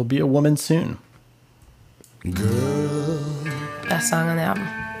Girl, You'll Be a Woman Soon. Girl, Best song on the album,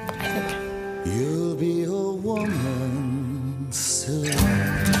 I think. you'll be a woman soon.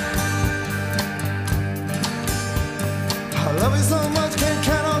 I love you so much, can't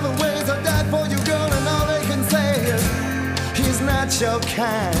count all the ways I died for you, girl, and all they can say is he's not your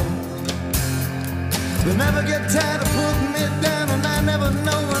kind. They never get tired of putting me down, and I never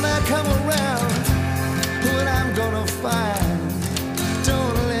know when I come around what I'm gonna find.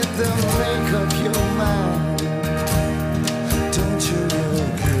 Don't let them make up your mind. Don't you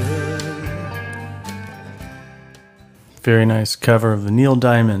look good? Very nice cover of the Neil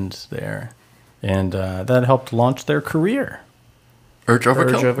Diamond there. And that helped launch their career. Urge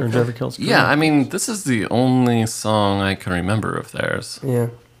Overkill? Urge Overkill's career. Yeah, I mean, this is the only song I can remember of theirs. Yeah.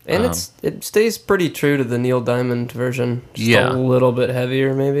 And it stays pretty true to the Neil Diamond version. Just Yeah. a little bit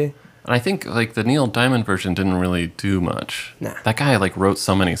heavier, maybe. And I think like the Neil Diamond version didn't really do much. Nah. That guy like wrote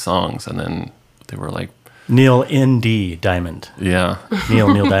so many songs, and then they were like, Neil N.D. Diamond. yeah,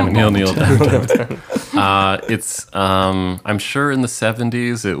 Neil Diamond. Neil Diamond. It's I'm sure in the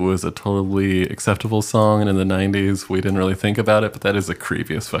 70s it was a totally acceptable song, and in the 90s we didn't really think about it, but that is the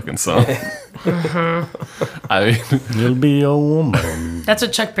creepiest fucking song. I mean, You'll be a woman. That's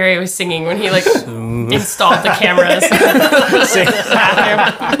what Chuck Berry was singing when he like installed the cameras in the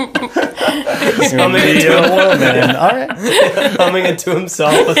bathroom. You'll be a woman. All right. Humming it to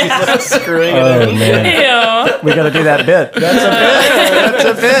himself as he's like screwing it Oh, in. man. Ew. We got to do that bit. That's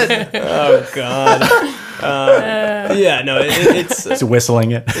a bit. Oh, God. Yeah, no, it's... It's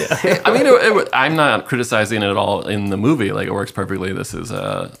whistling it. I mean, I'm not criticizing it at all in the movie. Like, it works perfectly. This is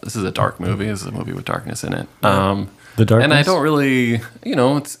a dark movie. This is a movie with darkness in it. The darkness. And I don't really,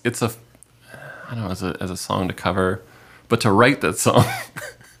 it's a, I don't know, as a song to cover, but to write that song,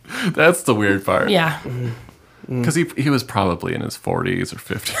 that's the weird part. Yeah. Because he was probably in his 40s or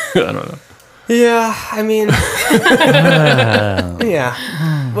 50s. I don't know. Yeah, I mean... yeah.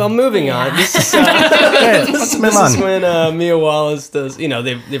 Well, moving on. This is, this is when Mia Wallace does. You know,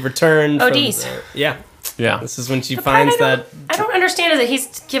 they've returned. Odise. Yeah. This is when she The finds part that. I don't understand is that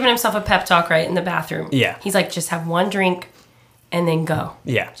he's giving himself a pep talk right in the bathroom. Yeah. He's like, just have one drink and then go.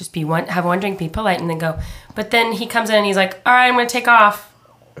 Yeah. Just have one drink, be polite, and then go. But then he comes in and he's like, all right, I'm going to take off.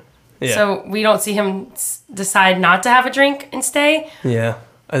 Yeah. So we don't see him decide not to have a drink and stay. Yeah.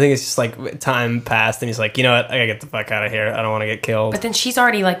 I think it's just like time passed and he's like, you know what? I gotta get the fuck out of here. I don't want to get killed. But then she's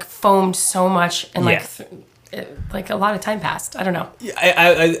already like foamed so much and like a lot of time passed. I don't know.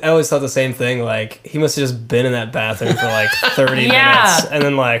 I always thought the same thing. Like, he must have just been in that bathroom for like 30 minutes. And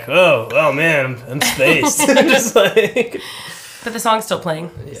then like, oh man, I'm spaced. Just like... But the song's still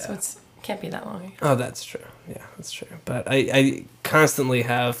playing. Yeah. So it can't be that long. Oh, that's true. Yeah, that's true. But I constantly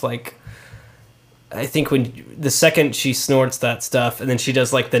have like... I think when the second she snorts that stuff and then she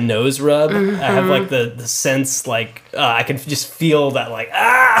does like the nose rub, I have like the sense like I can just feel that like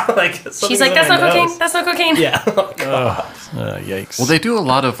like she's like that's not cocaine, that's not cocaine. Yeah. Yikes. Well, they do a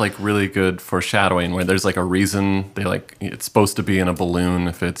lot of like really good foreshadowing where there's like a reason they like it's supposed to be in a balloon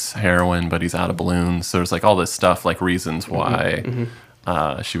if it's heroin, but he's out of balloons. So there's like all this stuff like reasons why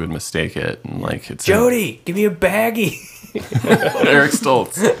she would mistake it and like it's Jody, give me a baggie. Eric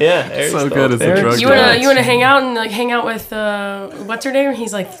Stoltz. Yeah, Eric so Stoltz. good as a drug You wanna hang out and like hang out with what's her name?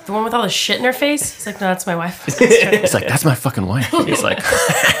 He's like the one with all the shit in her face. He's like, no, that's my wife. He's like, that's my fucking wife. He's like,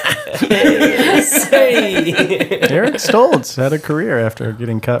 Eric Stoltz had a career after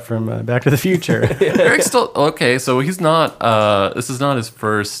getting cut from Back to the Future. Eric Stoltz. Okay, so he's not. This is not his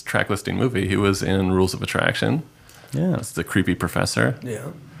first track listing movie. He was in Rules of Attraction. Yeah, it's the creepy professor. Yeah.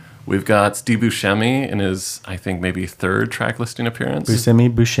 We've got Steve Buscemi in his, I think, maybe third track listing appearance.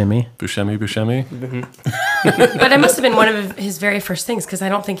 Buscemi. But it must have been one of his very first things because I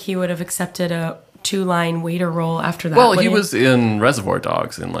don't think he would have accepted a 2-line waiter role after that. Well, he was in Reservoir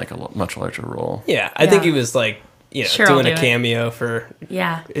Dogs in like a much larger role. Yeah, I think he was like, you know, Sure, doing I'll a do cameo for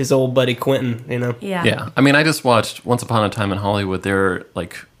his old buddy Quentin, you know? Yeah. I mean, I just watched Once Upon a Time in Hollywood. There,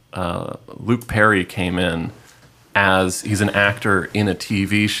 like, Luke Perry came in as he's an actor in a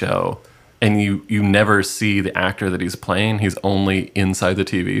TV show, and you never see the actor that he's playing. He's only inside the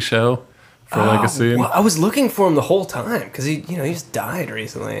TV show for like a scene. Well, I was looking for him the whole time because he just died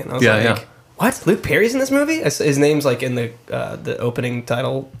recently, and I was like, what? Luke Perry's in this movie? His name's like in the opening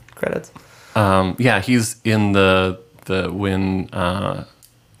title credits. Yeah, he's in the when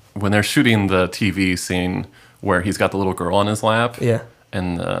they're shooting the TV scene where he's got the little girl on his lap. Yeah,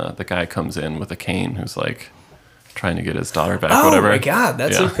 and the guy comes in with a cane who's like trying to get his daughter back. Oh whatever. My god,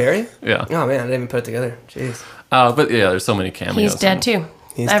 that's Luke Perry. Yeah. Oh man, I didn't even put it together. Jeez. But yeah, there's so many cameos. He's dead too.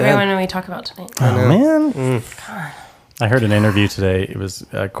 Everyone we talk about tonight. Oh man. God. I heard an interview today. It was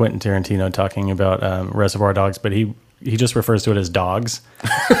Quentin Tarantino talking about Reservoir Dogs, but he just refers to it as dogs.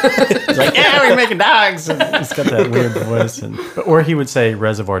 He's like, yeah, we're making dogs. And he's got that weird voice. Or he would say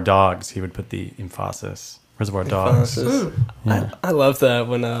Reservoir Dogs. He would put the emphasis. Reservoir Dogs. Yeah. I love that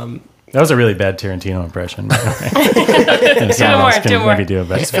when... That was a really bad Tarantino impression. Do more. Maybe do a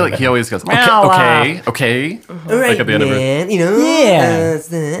better. I just feel like he always goes, okay. All Like right, at the end of man, it. you know? Yeah. That's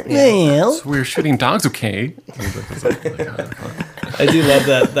that. Yeah. So we're shooting dogs, okay? I do love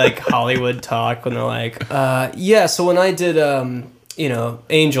that like Hollywood talk when they're like, yeah, so when I did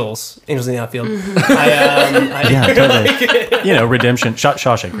Angels in the Outfield. Totally. Redemption,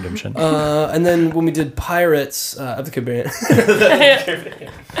 Shawshank Redemption. And then when we did Pirates of the Caribbean.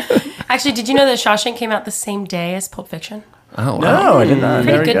 Actually, did you know that Shawshank came out the same day as Pulp Fiction? Oh, wow. No, I did not.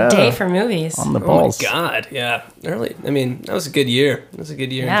 Pretty good day for movies. On the balls. Oh my god, yeah. Early. I mean, that was a good year. It was a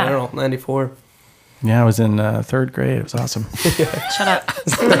good year in general. 94. Yeah, I was in third grade. It was awesome. Shut up.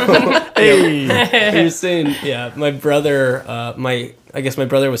 Hey. You're saying, yeah, my brother, I guess my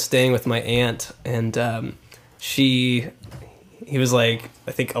brother was staying with my aunt, and he was like,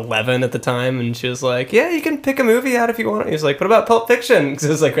 I think 11 at the time, and she was like, yeah, you can pick a movie out if you want. He was like, what about Pulp Fiction? Because it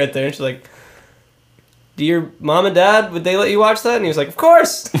was like right there, and she's like, do your mom and dad, would they let you watch that? And he was like, of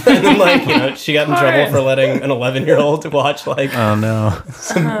course. And then she got in trouble for letting an 11-year-old watch oh no,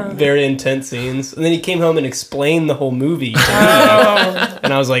 some very intense scenes. And then he came home and explained the whole movie to me.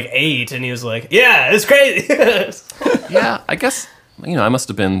 And I was like 8, and he was like, yeah, it's crazy. Yeah, I guess, I must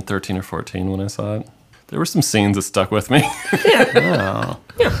have been 13 or 14 when I saw it. There were some scenes that stuck with me. Yeah.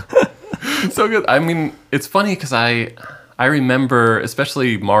 So good. I mean, it's funny because I remember,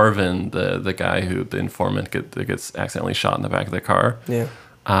 especially Marvin, the guy the informant that gets accidentally shot in the back of the car. Yeah.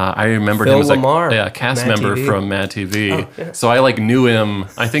 I remembered Phil him as Lamar, a cast Mad member TV. from Mad TV. Oh, yeah. So I like knew him.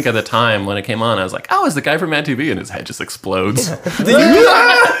 I think at the time when it came on, I was like, "Oh, it's the guy from Mad TV," and his head just explodes. The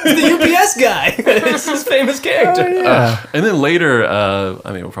UPS guy. It's his famous character. And then later,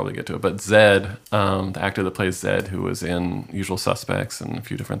 I mean, we'll probably get to it, but Zed, the actor that plays Zed, who was in Usual Suspects and a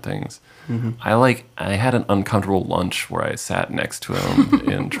few different things, I had an uncomfortable lunch where I sat next to him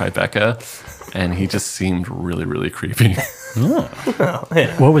in Tribeca, and he just seemed really, really creepy. Oh,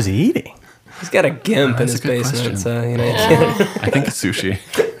 yeah. What was he eating? He's got a gimp in That's his a good basement, question. so you know. You can't. I think it's sushi.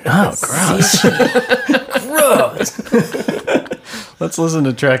 Oh, gross. Gross. Let's listen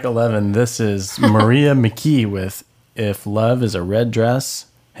to track 11. This is Maria McKee with If Love is a Red Dress,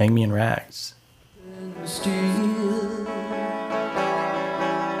 Hang Me in Rags.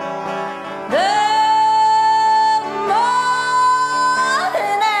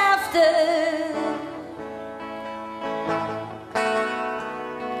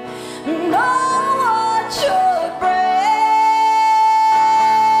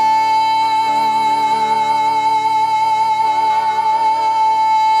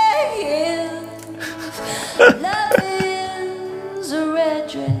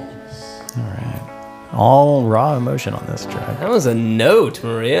 All raw emotion on this track. That was a note,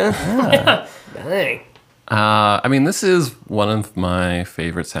 Maria. Yeah. Dang. I mean, this is one of my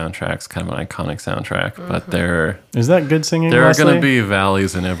favorite soundtracks, kind of an iconic soundtrack, but Is that good singing, there are Leslie? going to be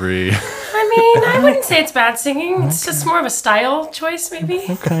valleys in every... I mean, I wouldn't say it's bad singing. It's just more of a style choice, maybe.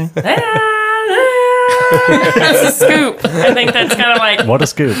 Okay. That's a scoop. I think that's kind of like What a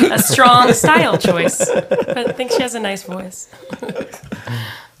scoop. a strong style choice. But I think she has a nice voice.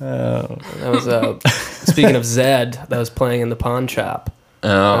 That was speaking of Zed. That was playing in the pawn shop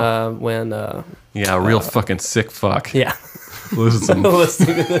when. Yeah, real fucking sick fuck. Yeah. Listen to some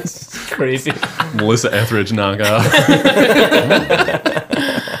Listening to this creepy. Melissa Etheridge knockoff.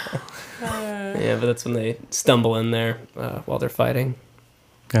 Yeah, but that's when they stumble in there while they're fighting.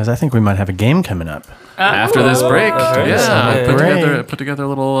 Guys, I think we might have a game coming up. After this break, yeah. put together a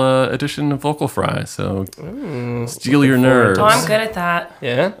little edition of Vocal Fry. So steal your nerves. Oh, I'm good at that.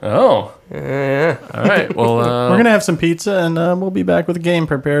 Yeah. Oh, Yeah. all right. Well, We're going to have some pizza, and we'll be back with a game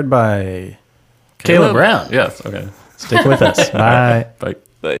prepared by Caleb Brown. Yes. Okay. Stick with us. Bye. Bye.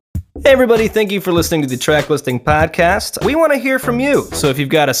 Hey everybody, thank you for listening to the Track Listing Podcast. We want to hear from you. So if you've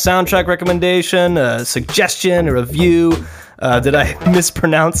got a soundtrack recommendation, a suggestion, a review, did I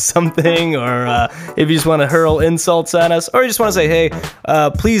mispronounce something, or if you just want to hurl insults at us, or you just want to say, hey,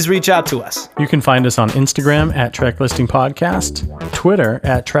 please reach out to us. You can find us on Instagram at Tracklisting Podcast, Twitter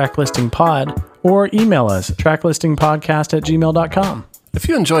at Tracklisting Pod, or email us tracklistingpodcast@gmail.com. If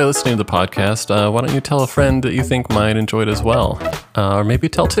you enjoy listening to the podcast, why don't you tell a friend that you think might enjoy it as well, or maybe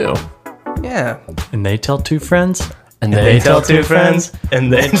tell two. Yeah. And they tell two friends. And They tell two friends.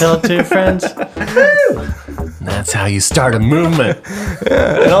 And They tell two friends. That's how you start a movement.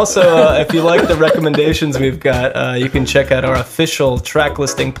 And also, if you like the recommendations we've got, you can check out our official track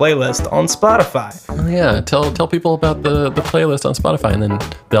listing playlist on Spotify. Oh yeah, tell people about the playlist on Spotify, and then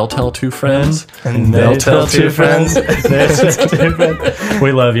they'll tell two friends, And they'll tell two friends. They tell two friends.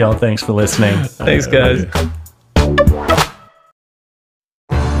 We love y'all. Thanks for listening. Thanks, guys.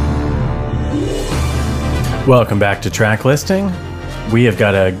 Welcome back to Track Listing. We have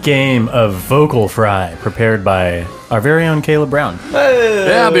got a game of Vocal Fry prepared by our very own Caleb Brown.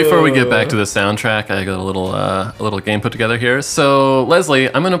 Yeah, before we get back to the soundtrack, I got a little game put together here. So, Leslie,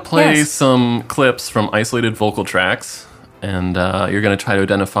 I'm going to play some clips from isolated vocal tracks, and you're going to try to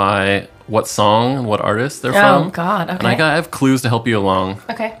identify what song and what artist they're from. Oh, God. Okay. And I have clues to help you along.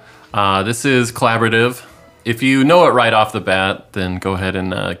 Okay. This is collaborative. If you know it right off the bat, then go ahead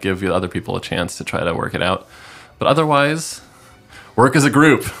and give the other people a chance to try to work it out. But otherwise, work as a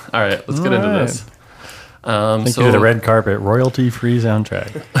group. All right, let's get into this. Thank you to the red carpet, royalty-free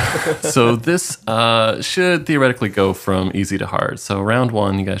soundtrack. So this should theoretically go from easy to hard. So round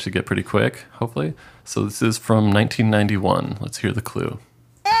one, you guys should get pretty quick, hopefully. So this is from 1991. Let's hear the clue.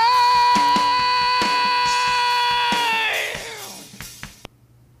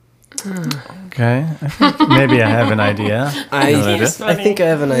 Okay, I think maybe I have an idea. I think I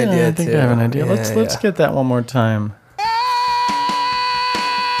have an idea, I think too. I have an idea. Yeah, Let's get that one more time.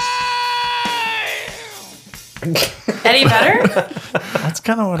 Eddie Vedder? That's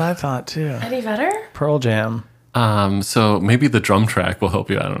kind of what I thought too. Eddie Vedder? Pearl Jam. So maybe the drum track will help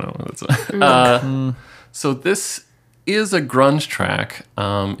you. I don't know. So this is a grunge track.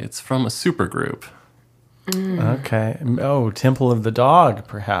 It's from a supergroup. Okay. Oh, Temple of the Dog,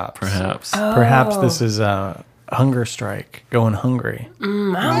 perhaps. Perhaps. Perhaps this is a Hunger Strike, Going Hungry.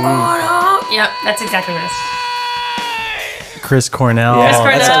 Yep, that's exactly what it is. Chris Cornell. Yeah,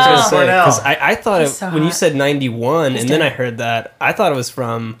 Chris that's what I was Cornell. going to say. Because I thought He's so when you hot. said 91, He's and then dead. I heard that, I thought it was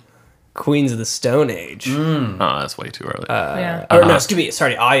from Queens of the Stone Age. Oh, that's way too early. Yeah. Or no, excuse me,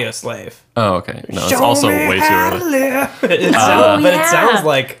 sorry, Audio Slave. Oh, okay. No, it's also way too early. It sounds, but it sounds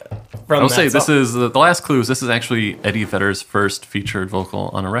like from I will that say this song. is the last clue is this is actually Eddie Vedder's first featured vocal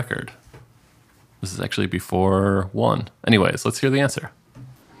on a record. This is actually before one. Anyways, let's hear the answer.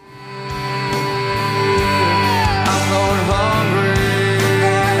 I'm going hungry.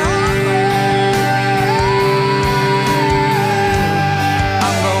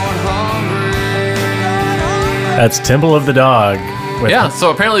 I'm going hungry. That's Temple of the Dog. With Yeah,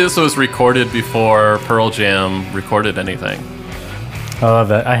 so apparently this was recorded before Pearl Jam recorded anything. I love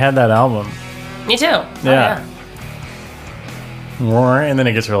that. I had that album. Me too. Oh, Yeah. And then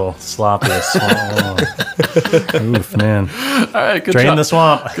it gets real sloppy. Oof, man. All right, good Drain job. the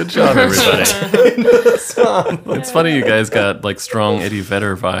swamp. Good job, everybody. It's funny you guys got like strong Eddie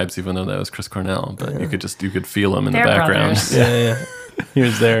Vedder vibes, even though that was Chris Cornell. But you could feel him in They're the background. brothers. Yeah. He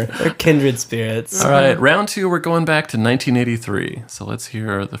was there. They're kindred spirits. All right, round two. We're going back to 1983. So let's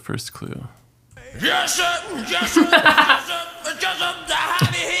hear the first clue. Yes, sir. Yes, sir. Yes, sir. Jessup,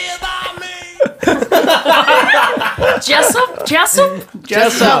 have you heard about me?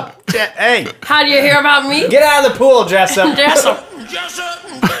 Jessup? Hey. How do you hear about me? Get out of the pool, Jessup. Jessup. Yes, sir.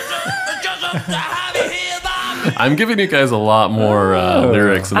 Jessup, have you heard about me? I'm giving you guys a lot more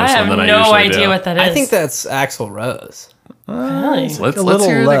lyrics in I this have one than I no usually idea do. what that is. I think that's Axl Rose. Really? Let's a little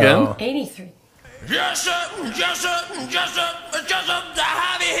hear it low. again. 83. Yes, sir. Yes, sir. Jessup,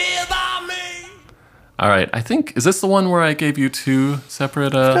 have you heard about me? All right, I think is this the one where I gave you two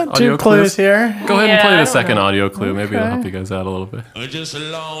separate Got audio two clues clues? here. Go ahead and Yeah, play I the don't second know. audio clue. Maybe it'll help you guys out a little bit. Just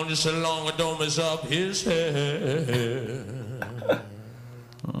along, don't mess up his head.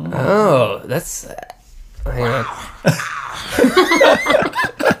 Oh, that's. Hang on.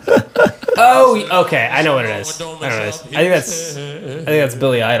 Oh, okay. I know what it is. I know what it is. I think that's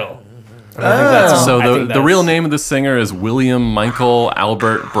Billy Idol. So the real name of the singer is William Michael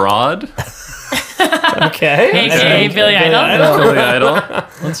Albert Broad. Okay. AKA Billy Idol. Billy Idol.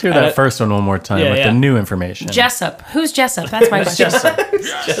 Let's hear that first one more time yeah, with yeah. the new information. Jessup. Who's Jessup? That's my question. Yes, sir.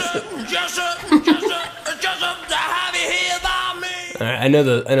 Jessup, have you heard about me? All right, I know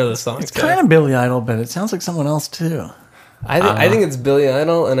the song. It's kind of Billy Idol, but it sounds like someone else too. I think it's Billy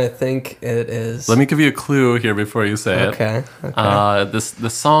Idol, and I think it is. Let me give you a clue here before you say it. Okay. The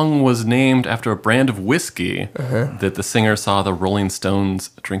song was named after a brand of whiskey that the singer saw the Rolling Stones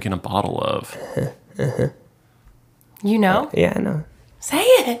drinking a bottle of. You know? Yeah, I know. Say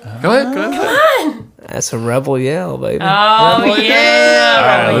it. Go ahead. Come on. That's a Rebel Yell, baby. Oh, yeah. All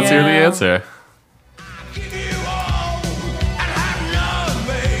right, let's hear the answer. Give you all and have none,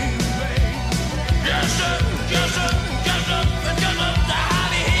 baby. Yes, sir.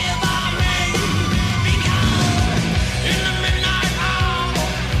 Have you heard about me? Because in the midnight hour,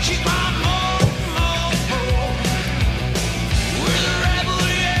 she cried more. With a rebel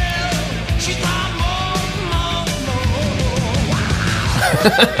yell, she cried more.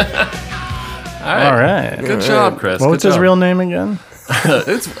 All right. Good job, Chris. What was Good his job. real name again?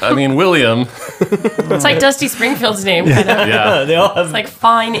 William. It's like Dusty Springfield's name. Kind of. Yeah. They all have. It's like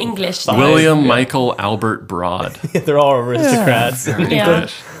fine English. William Michael Albert Broad. They're all aristocrats. Yeah.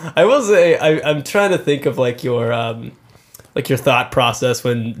 I will say, I'm trying to think of like your thought process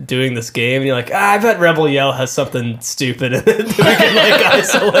when doing this game. And you're like, I bet Rebel Yell has something stupid in it that we can like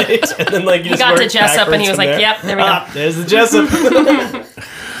isolate. And then like you He just got to work Jessup and he backwards was from like, there. yep, there we go. There's the Jessup.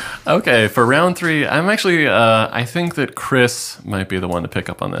 Okay, for round three, I'm actually, I think that Chris might be the one to pick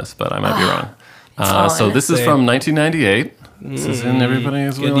up on this, but I might be wrong. So this is from 1998. This is in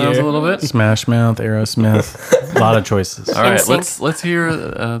everybody's Good wheelhouse year. a little bit. Smash Mouth, Aerosmith. A lot of choices. All right, NSYNC. let's hear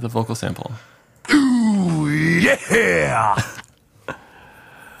the vocal sample.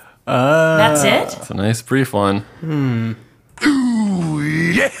 That's it? It's a nice brief one.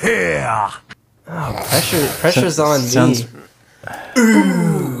 Pressure's on me. Sounds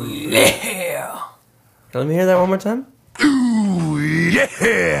Let me hear that one more time.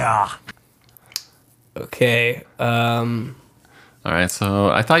 Okay. All right, so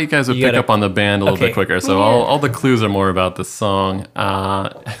I thought you guys would You pick gotta- up on the band a little Okay. bit quicker. So all the clues are more about the song.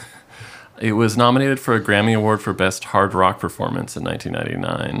 It was nominated for a Grammy Award for Best Hard Rock Performance in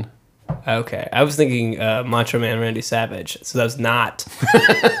 1999. Okay. I was thinking Macho Man Randy Savage. So that was not.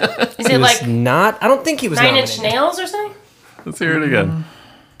 Is it like Not. I don't think he was 9 nominated. Inch Nails or something? Let's hear it again.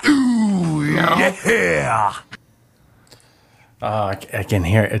 I can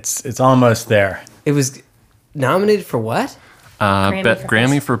hear it. It's almost there. It was nominated for what?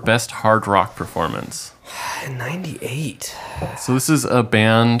 Grammy for Best Hard Rock Performance. In 98. So this is a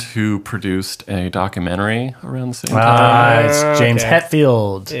band who produced a documentary around the same time. It's James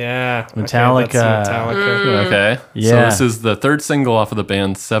Hetfield. Yeah. Metallica. Okay, that's Metallica. Okay. Yeah. So this is the third single off of the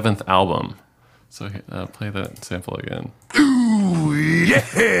band's 7th album. So play that sample again. Ooh,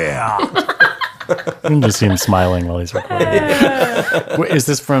 yeah! You can just see him smiling while he's recording. Is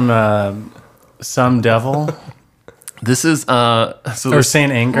this from Some Devil? This is or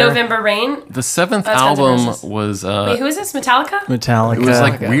Saint Anger. November Rain. The 7th album was wait, who is this? Metallica? Metallica. It was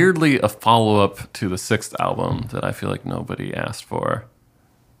like weirdly a follow-up to the 6th album that I feel like nobody asked for.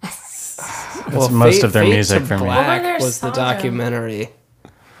 Well, most of their music for me. Black was the documentary,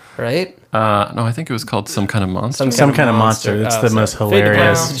 right? No, I think it was called Some Kind of Monster. Some Kind of Monster. It's the most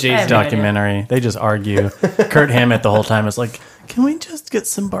hilarious documentary. They just argue. Kurt Hammett the whole time is like, "Can we just get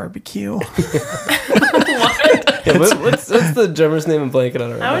some barbecue?" What's the drummer's name? I'm blanking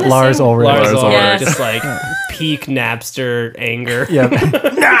on it. Lars Ulrich. Lars Ulrich. Yes. Just like peak Napster anger. Yeah.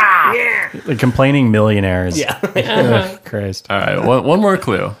 The complaining millionaires. Yeah. Oh, Christ. All right, one more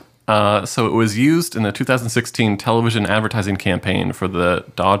clue. So it was used in the 2016 television advertising campaign for the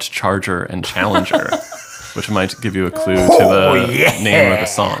Dodge Charger and Challenger, which might give you a clue to the name of the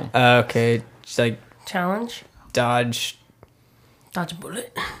song. Okay, just like Challenge. Dodge a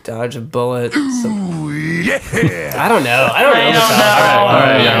bullet. Dodge a bullet. Ooh, yeah. I don't know. All right,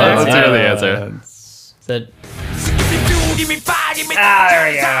 yeah, let's hear the answer. Is that... there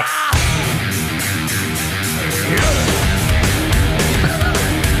we go.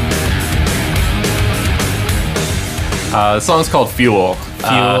 The song's called Fuel.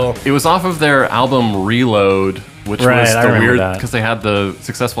 Fuel. It was off of their album Reload, which was the weird because they had the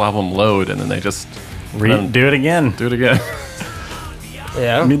successful album Load, and then they just do it again. Do it again.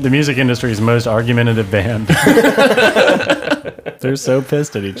 Yeah. The music industry's most argumentative band. They're so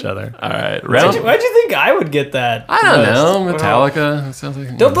pissed at each other. All right. Why'd you think I would get that? I don't know. Metallica. It sounds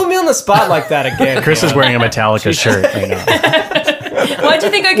like, don't put me on the spot like that again. Chris is wearing a Metallica shirt right now. Why'd you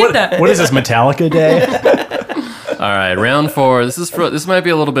think I'd get that? What is this, Metallica Day? All right, round 4. This might be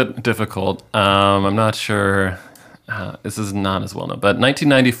a little bit difficult. I'm not sure. This is not as well known, but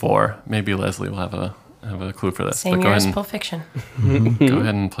 1994. Maybe Leslie will have a clue for this. Same year as Pulp Fiction. Go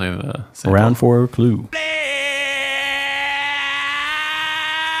ahead and play the sample. Round 4 clue.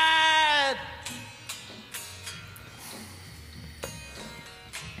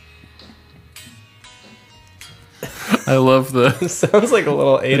 I love the. It sounds like a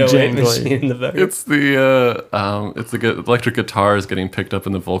little 808 machine in the back. It's the electric guitars getting picked up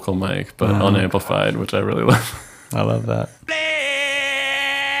in the vocal mic, but unamplified, which I really love. I love that.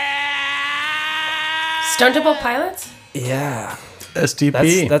 Stone Temple Pilots? Yeah.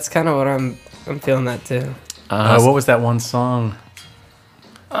 STP. That's kind of what I'm feeling that too. What was that one song?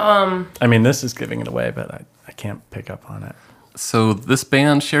 I mean, this is giving it away, but I can't pick up on it. So this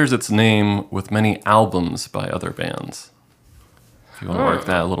band shares its name with many albums by other bands. If you want to work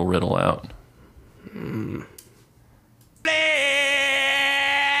that little riddle out.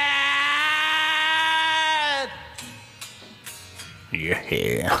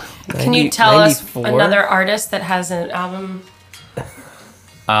 Yeah. Can you tell us another artist that has an album?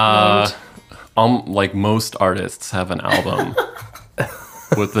 Like most artists have an album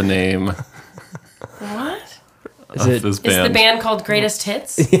with the name. What? Is the band called Greatest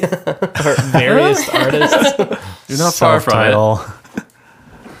Hits? Or various artists. You're not far from Self-title.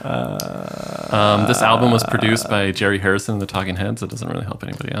 it. This album was produced by Jerry Harrison and the Talking Heads. That doesn't really help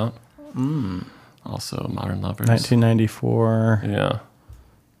anybody out. Also, Modern Lovers. 1994. Yeah.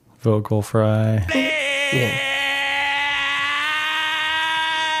 Vocal Fry. Yeah.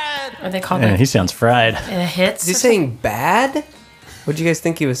 Are they called? Yeah, he sounds fried. The Hits. Is he saying bad? What do you guys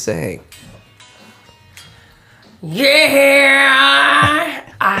think he was saying? Yeah.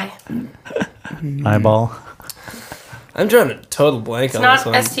 Eyeball. I'm drawing a total blank on It's this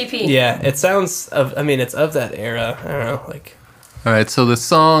not one. STP. Yeah, it sounds of. I mean, it's of that era. I don't know, like. All right, so the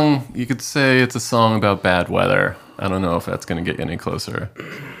song, you could say it's a song about bad weather. I don't know if that's going to get you any closer.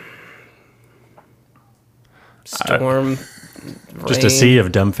 Storm. Just a sea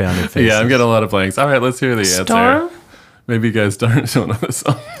of dumbfounded faces. Yeah, I'm getting a lot of blanks. All right, let's hear the Storm? answer. Maybe you guys don't know the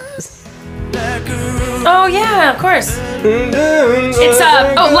song. Oh yeah, of course. It's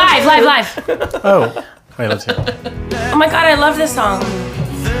live. Oh, wait, let's hear it. Oh my god, I love this song.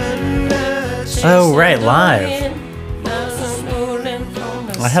 Oh, right, live.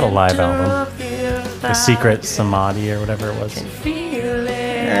 I had a live album. The Secret Samadhi or whatever it was.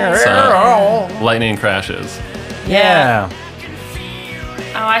 Lightning Crashes. Yeah.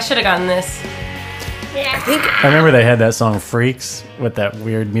 Oh, I should have gotten this. I remember they had that song "Freaks" with that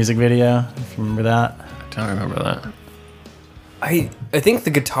weird music video. If you remember that, I don't remember that. I think the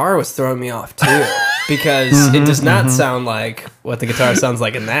guitar was throwing me off too, because it does not sound like what the guitar sounds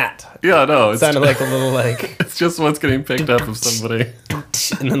like in that. Yeah, no, It sounded like a little like, it's just what's getting picked up of somebody.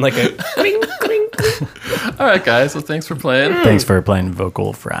 and then like a cling, cling, cling. All right, guys. Well, thanks for playing. thanks for playing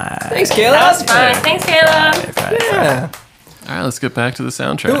Vocal Fry. Thanks, Kayla. That was fun. Thanks, Kayla. Yeah. All right, let's get back to the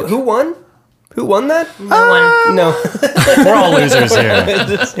soundtrack. Who won? Who won that? No one. No. We're all losers here.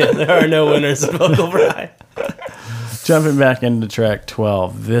 There are no winners of Vocal Fry. Jumping back into track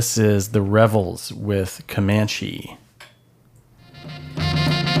 12, this is The Revels with Comanche.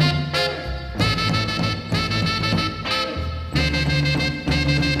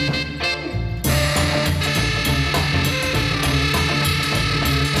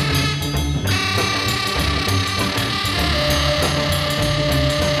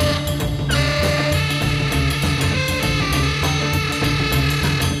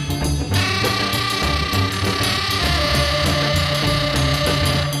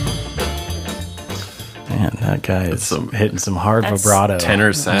 Man, that guy is hitting some hard That's vibrato.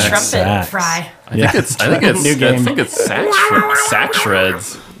 Tenor sax. Trumpet Fry. Yeah. I think it's sax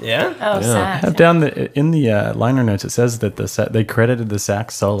shreds. Yeah? Oh, sax. Down in the liner notes, it says that they credited the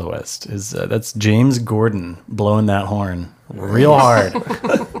sax soloist. That's James Gordon blowing that horn real hard.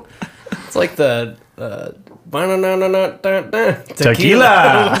 It's like the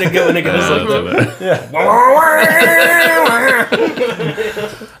Tequila. When it goes like that.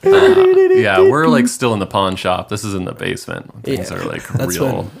 Yeah, we're like still in the pawn shop. This is in the basement. Things Yeah, are like that's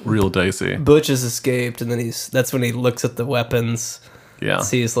real dicey. Butch has escaped, and then that's when he looks at the weapons. Yeah.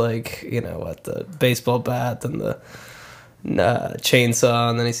 Sees like, the baseball bat and the chainsaw,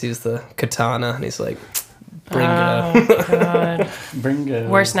 and then he sees the katana, and he's like, Oh, God. Bringo.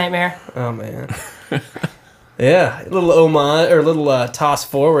 Worst nightmare. Oh, man. Yeah, a little homage, or a little toss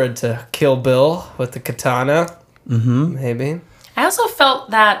forward to Kill Bill with the katana. Mm-hmm. Maybe. I also felt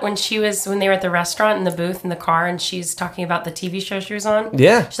that when they were at the restaurant in the booth in the car, and she's talking about the TV show she was on.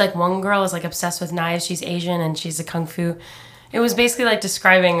 Yeah. She's like, one girl is like obsessed with knives. She's Asian and she's a kung fu. It was basically like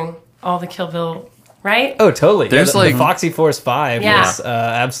describing all the Kill Bill, right? Oh, totally. There's the Foxy Force 5 Yeah. was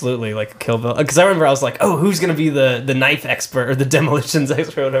absolutely like a Kill Bill. Because I remember I was like, oh, who's going to be the knife expert or the demolitions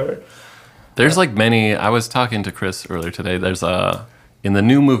expert or whatever? There's like many. I was talking to Chris earlier today. There's in the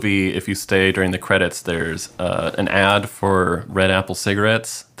new movie, if you stay during the credits, there's an ad for Red Apple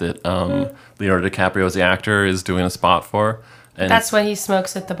cigarettes that Leonardo DiCaprio, as the actor, is doing a spot for. And that's what he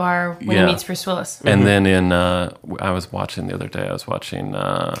smokes at the bar when he meets Bruce Willis. And then I was watching the other day,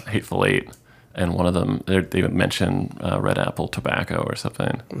 Hateful Eight, and one of them, they mention Red Apple tobacco or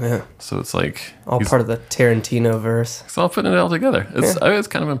something. Yeah. So it's like... all part of the Tarantino verse. It's all putting it all together. It's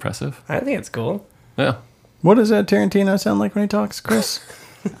kind of impressive. I think it's cool. Yeah. What does that Tarantino sound like when he talks, Chris?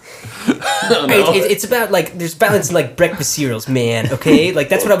 It's about like there's violence in like breakfast cereals, man. Okay, like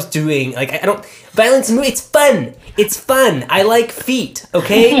that's what I was doing. Like I don't violence in it's fun. It's fun. I like feet.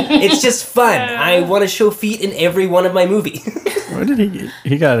 Okay, it's just fun. I want to show feet in every one of my movies. What did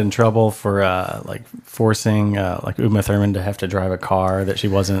he got in trouble for like forcing like Uma Thurman to have to drive a car that she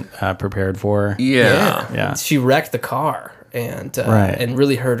wasn't prepared for? Yeah. She wrecked the car and Right. and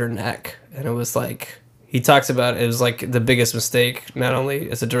really hurt her neck, and it was like. He talks about it was like the biggest mistake, not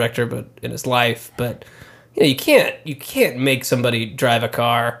only as a director but in his life. But you can't make somebody drive a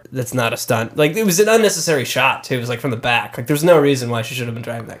car that's not a stunt. Like it was an unnecessary shot too. It was like from the back. Like there's no reason why she should have been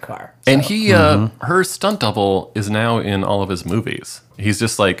driving that car. So. And her stunt double is now in all of his movies. He's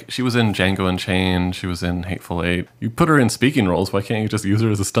just like, she was in Django Unchained, she was in Hateful Eight. You put her in speaking roles, why can't you just use her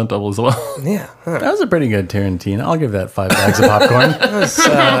as a stunt double as well? Yeah. Huh. That was a pretty good Tarantino. I'll give that 5 bags of popcorn.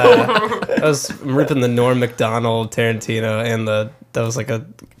 I was ripping the Norm Macdonald Tarantino and that was like a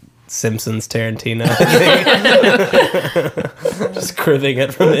Simpsons Tarantino. Just cribbing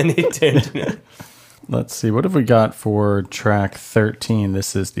it from any Tarantino. Let's see. What have we got for track 13?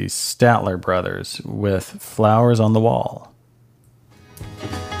 This is the Statler Brothers with Flowers on the Wall.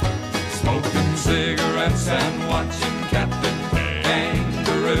 Smoking cigarettes and watching Captain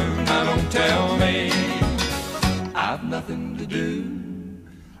Kangaroo. Now don't tell me I've nothing to do.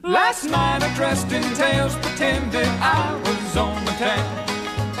 Last night I dressed in tails, pretended I was on the town.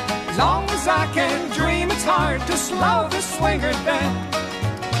 As long as I can dream, it's hard to slow the swinger down.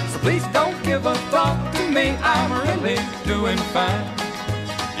 So please don't give a thought to me, I'm really doing fine.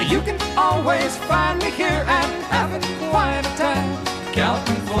 You can always find me here and having quite a time.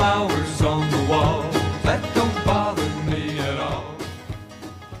 Counting flowers on the wall, that don't bother me at all.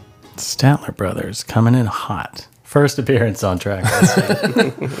 Statler Brothers coming in hot. First appearance on track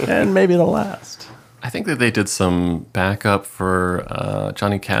listing. And maybe the last. I think that they did some backup for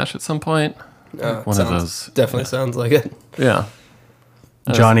Johnny Cash at some point. One of those. Definitely sounds like it. Yeah.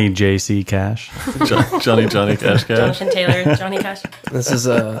 Johnny J.C. Cash. Johnny Cash. Jonathan Taylor, Johnny Cash. This is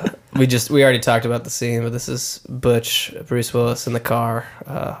we already talked about the scene, but this is Butch, Bruce Willis in the car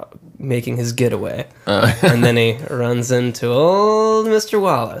making his getaway, and then he runs into old Mr.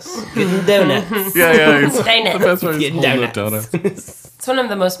 Wallace getting donuts. Yeah, Donuts. the best part is Getting holding up donuts. donuts. It's one of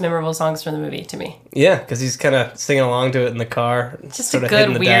the most memorable songs from the movie to me. Yeah, because he's kind of singing along to it in the car. It's just sort a of hitting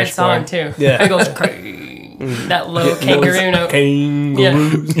good, the weird dashboard. song, too. Yeah. It goes that low kangaroo note.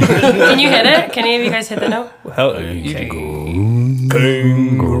 Kangaroo. Can you hit it? Can any of you guys hit the note?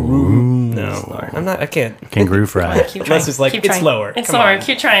 Kangaroo. No, I'm not. I can't. Kangaroo fry. Keep trying. Unless it's like, Keep it's trying. lower. It's Come lower. on.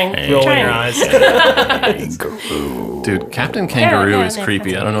 Keep trying. Keep Rolling trying. your eyes. Dude, Captain Kangaroo Yeah, is no,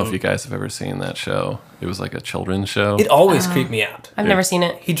 creepy. Captain I don't know if you guys have ever seen that show. It was like a children's show. It always creeped me out. I've never seen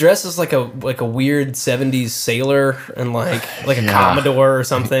it. He dresses like a weird 70s sailor and like a Commodore or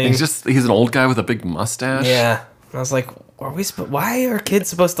something. He's an old guy with a big mustache. Yeah. I was like, why are kids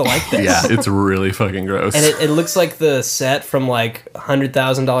supposed to like this? Yeah, it's really fucking gross. And it looks like the set from like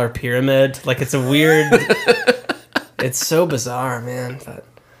 $100,000 Pyramid. Like it's a weird. It's so bizarre, man. But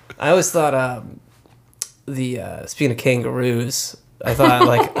I always thought speaking of kangaroos, I thought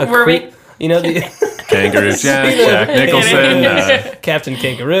like the Kangaroo Jack Nicholson, Captain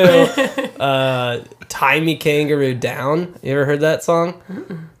Kangaroo, Tie Me Kangaroo Down. You ever heard that song?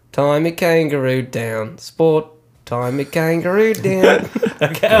 Tie me kangaroo down, sport. Tie me kangaroo down.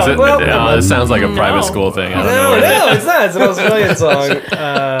 Okay. It sounds like a private school thing. I don't know. No, it's not. It's an Australian song.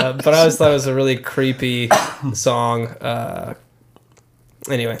 But I always thought it was a really creepy song.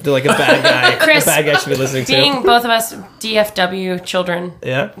 Anyway, they're like a bad guy. Chris, a bad guy should be listening being to. both of us DFW children.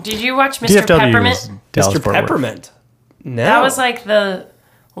 Yeah. Did you watch Mr. Peppermint? Mr. Peppermint. No. That was like the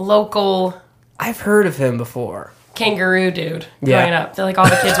local. I've heard of him before. Kangaroo dude growing up. They're like all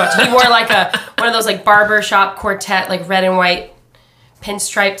the kids watching. He wore like one of those like barber shop quartet, like red and white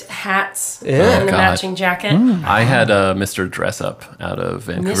pinstriped hats and the matching jacket. I had Mr. Dress Up out of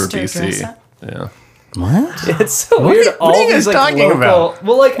Vancouver, Mr. BC. Dress Up? Yeah. What? It's so weird. What are you guys talking local, about?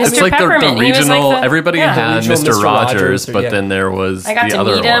 Well, like It's Mr. like the Peppermint. He was regional. like everybody had regional Mr. Rogers, but then there was I got the to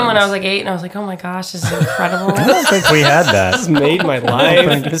other meet him when ones. I was like 8, and I was like, oh my gosh, this is incredible. I don't think we had that. This made my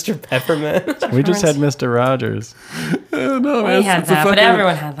life, Mr. Peppermint. We just had Mr. Rogers. No, man, We had it's the that, but fucking-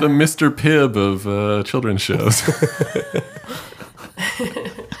 everyone had that. The Mr. Pibb of children's shows.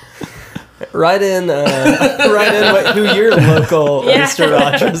 Write in who your local Yeah. Mr.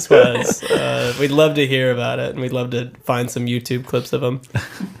 Rogers was. We'd love to hear about it, and we'd love to find some YouTube clips of him.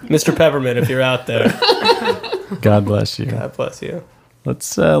 Mr. Peppermint, if you're out there, God bless you. God bless you.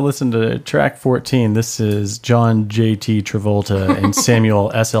 Let's listen to track 14. This is John J.T. Travolta and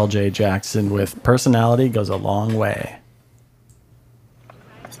Samuel S.L.J. Jackson with Personality Goes a Long Way.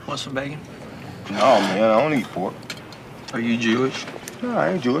 Want some bacon? No, man, I don't eat pork. Are you Jewish? No,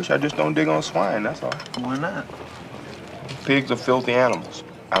 I ain't Jewish. I just don't dig on swine, that's all. Why not? Pigs are filthy animals.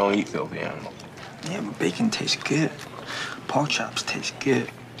 I don't eat filthy animals. Yeah, but bacon tastes good. Pork chops taste good.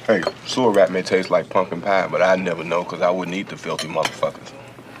 Hey, sewer rat may taste like pumpkin pie, but I'd never know because I wouldn't eat the filthy motherfuckers.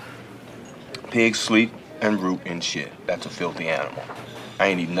 Pigs sleep and root in shit. That's a filthy animal. I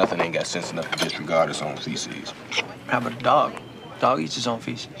ain't eat nothing, ain't got sense enough to disregard its own feces. How about a dog? Dog eats his own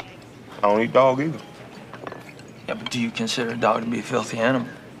feces. I don't eat dog either. Yeah, but do you consider a dog to be a filthy animal?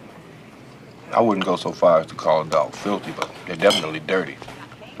 I wouldn't go so far as to call a dog filthy, but they're definitely dirty.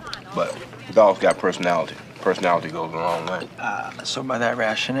 But dogs got personality. Personality goes a long way. So by that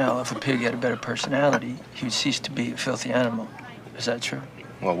rationale, if a pig had a better personality, he would cease to be a filthy animal. Is that true?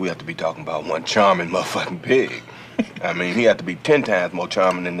 Well, we have to be talking about one charming motherfucking pig. I mean, he had to be 10 times more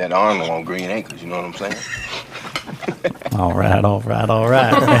charming than that Arnold on Green Acres, you know what I'm saying? All right.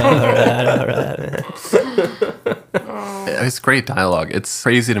 It's great dialogue. It's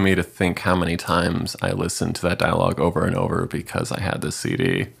crazy to me to think how many times I listened to that dialogue over and over because I had this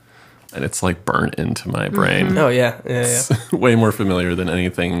CD. And it's like burnt into my brain. Oh, yeah. It's way more familiar than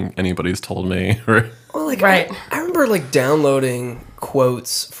anything anybody's told me. Well, like, right. I remember like downloading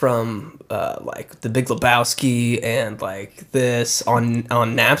quotes from like The Big Lebowski and like this on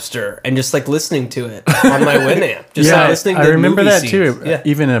Napster and just like listening to it on my Winamp. Just like listening to I remember movie that scenes. too. Yeah.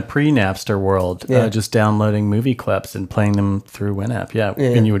 Even in a pre-Napster world, just downloading movie clips and playing them through Winamp. Yeah,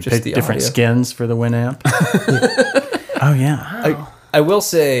 and you would just pick the different audio. skins for the Winamp. Oh yeah. I will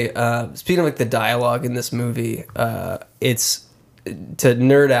say, speaking of like the dialogue in this movie, it's to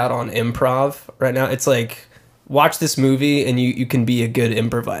nerd out on improv right now. It's like watch this movie and you can be a good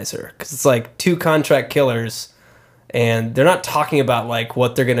improviser because it's like two contract killers and they're not talking about like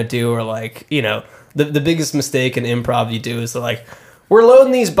what they're gonna do or like the biggest mistake in improv you do is they're like, we're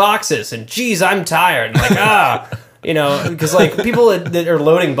loading these boxes, and geez, I'm tired. And like, you know, because like people that are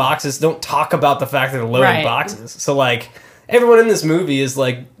loading boxes don't talk about the fact that they're loading boxes. So like everyone in this movie is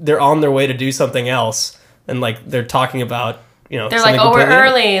like they're on their way to do something else, and like they're talking about, you know, they're like, oh, we're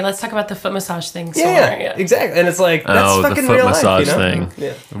early. Let's talk about the foot massage thing. Yeah, exactly. And it's like that's fucking the foot real massage life, you know? thing.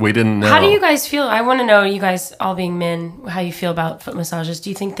 Yeah. We didn't know. How do you guys feel? I want to know, you guys all being men, how you feel about foot massages. Do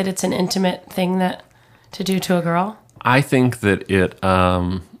you think that it's an intimate thing to do to a girl? I think that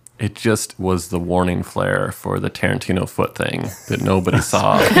it just was the warning flare for the Tarantino foot thing that nobody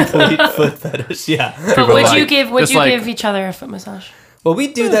saw. Complete foot fetish, yeah. But would you give each other a foot massage? Well,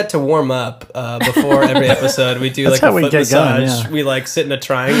 we do that to warm up before every episode. We do like a foot massage. Going, yeah. We like sit in a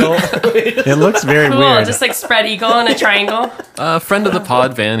triangle. It looks very cool. weird. Just like spread eagle in a triangle. A friend of the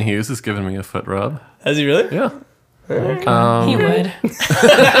pod, Van Hughes, has given me a foot rub. Has he really? Yeah. Okay. He would.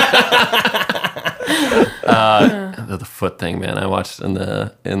 The foot thing, man. I watched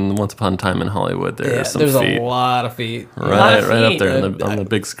in Once Upon a Time in Hollywood. There's a lot of feet. Right up there on the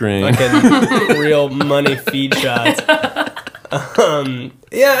big screen. Like real money feed shots. I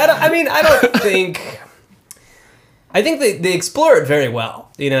think they explore it very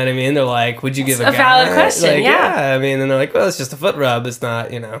well. You know what I mean? They're like, would you give a valid question? Like, yeah. I mean, and they're like, well, it's just a foot rub. It's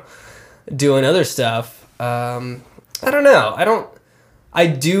not, you know, doing other stuff. I don't know. I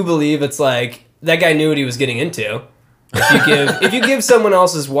do believe it's like that guy knew what he was getting into. If you give someone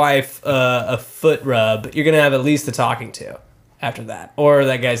else's wife a foot rub, you're gonna have at least a talking to after that, or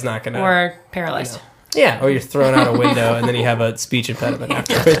that guy's not gonna, or paralyzed. You know. Yeah, or you're thrown out a window and then you have a speech impediment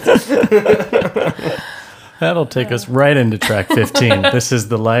afterwards. That'll take us right into track 15. This is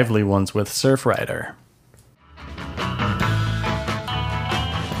The Lively Ones with Surf Rider.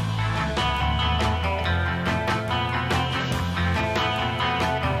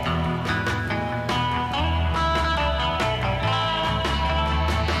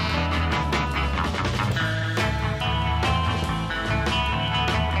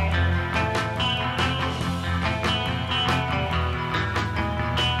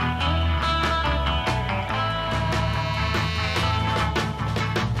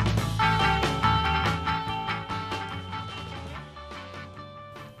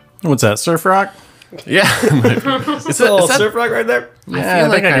 What's that, surf rock? Yeah. Is that a little surf rock right there? Yeah, I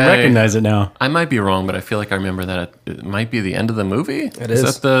think I can recognize it now. I might be wrong, but I feel like I remember that it might be the end of the movie. It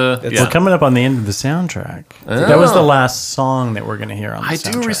is. That the... We're coming up on the end of the soundtrack. Oh. That was the last song that we're going to hear on the soundtrack.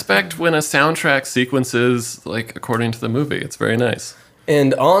 I do respect when a soundtrack sequences like according to the movie. It's very nice.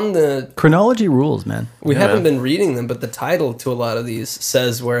 And on the... Chronology rules, man. We haven't been reading them, but the title to a lot of these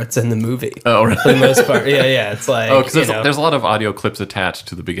says where it's in the movie. Oh, really? For the most part. Yeah. It's like... Oh, because there's a lot of audio clips attached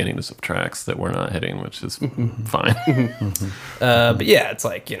to the beginnings of tracks that we're not hitting, which is fine. But yeah, it's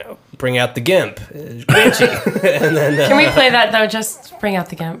like, you know, bring out the GIMP. Banshee. And then, can we play that, though? Just bring out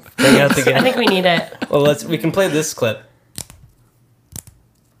the GIMP. Bring out the GIMP. I think we need it. Well, we can play this clip.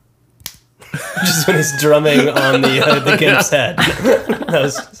 Just when he's drumming on the GIMP's head. That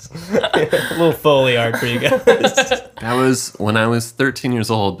was a little Foley art for you guys. That was when I was 13 years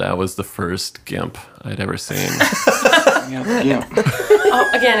old. That was the first GIMP I'd ever seen. GIMP. Oh,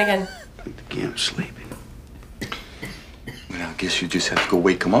 again. The GIMP's sleeping. Well, I guess you just have to go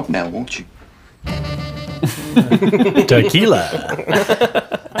wake him up now, won't you? Tequila.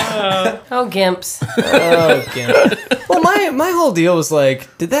 Oh, GIMPs. Oh, GIMP. Well, my whole deal was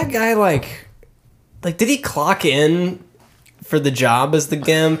like, did that guy like did he clock in for the job as the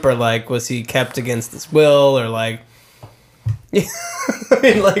GIMP, or like was he kept against his will, or like? I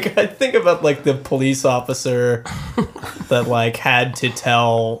mean, like I think about like the police officer that like had to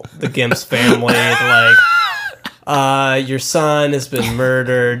tell the GIMP's family like, your son has been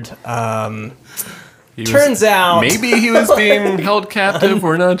murdered. Turns out maybe he was being held captive.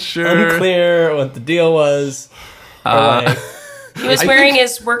 We're not sure. Unclear what the deal was. He was wearing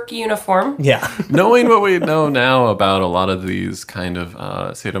his work uniform. Yeah. Knowing what we know now about a lot of these kind of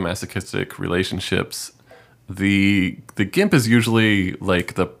sadomasochistic relationships, the GIMP is usually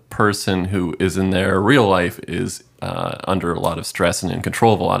like the person who is in their real life is under a lot of stress and in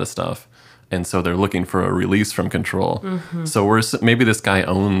control of a lot of stuff. And so they're looking for a release from control. Mm-hmm. So maybe this guy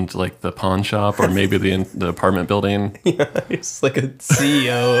owned like the pawn shop, or maybe the apartment building. Yeah, he's like a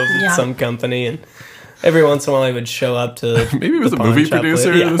CEO of some company, and every once in a while he would show up to. Maybe he was a movie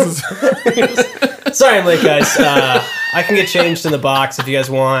producer. Yeah. Sorry, I'm late, guys. I can get changed in the box if you guys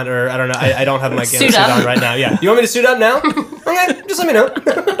want, or I don't know. I don't have my GIMP suit on right now. Yeah, you want me to suit up now? Okay, just let me know.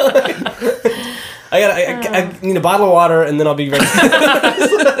 I need a bottle of water, and then I'll be ready.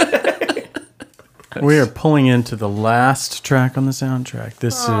 We are pulling into the last track on the soundtrack.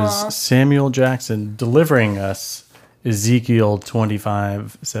 This is Samuel Jackson delivering us Ezekiel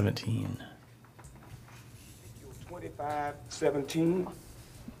 25:17. 25:17.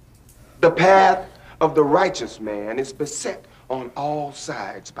 The path of the righteous man is beset on all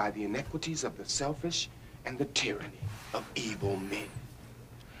sides by the iniquities of the selfish and the tyranny of evil men.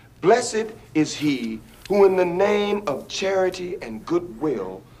 Blessed is he who in the name of charity and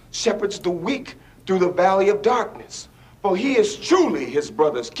goodwill shepherds the weak through the valley of darkness, for he is truly his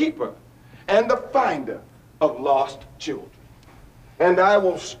brother's keeper and the finder of lost children. And I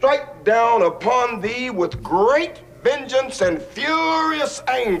will strike down upon thee with great vengeance and furious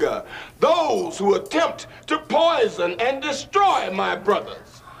anger those who attempt to poison and destroy my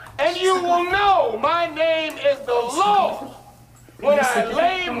brothers. And you will know my name is the Lord when I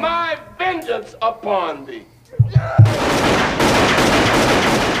lay my vengeance upon thee.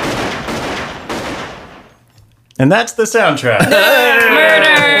 And that's the soundtrack.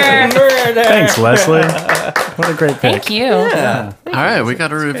 Murder! Thanks, Leslie. What a great pick. Thank you. Yeah. All right, we got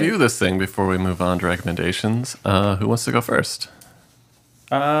to review this thing before we move on to recommendations. Who wants to go first?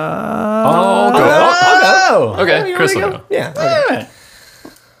 I'll go. Okay, Oh, Chris you will wanna go. Yeah. Okay.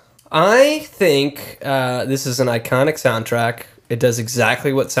 I think this is an iconic soundtrack. It does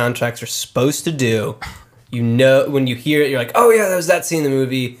exactly what soundtracks are supposed to do. You know, when you hear it, you're like, oh yeah, that was that scene in the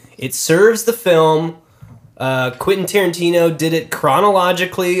movie. It serves the film. Quentin Tarantino did it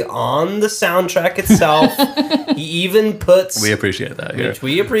chronologically on the soundtrack itself. He even puts... We appreciate that here. Which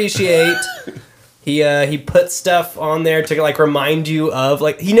we appreciate. He put stuff on there to like remind you of,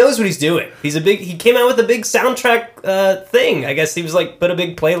 like, he knows what he's doing. He came out with a big soundtrack thing. I guess he was like, put a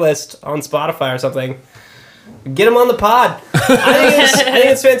big playlist on Spotify or something. Get him on the pod. I think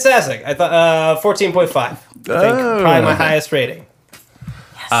it's fantastic. I thought 14.5. I think probably my highest rating.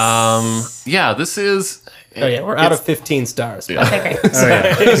 Yeah, this is... Oh yeah, we're out of 15 stars. Yeah. Okay, great.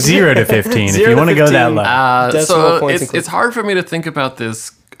 Oh, yeah. 0 to 15 if you want to go that low. So it's hard for me to think about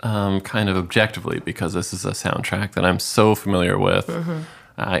this kind of objectively because this is a soundtrack that I'm so familiar with.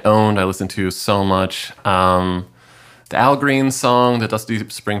 I listened to so much. The Al Green song, the Dusty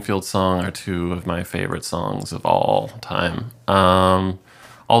Springfield song are two of my favorite songs of all time.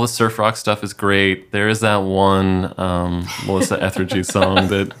 All the surf rock stuff is great. There is that one Melissa Etheridge song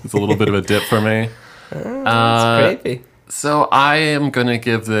that is a little bit of a dip for me. That's creepy. So I am going to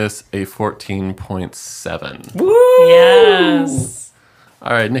give this a 14.7. Woo! Yes.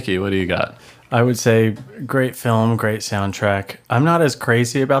 All right, Nikki, what do you got? I would say great film, great soundtrack. I'm not as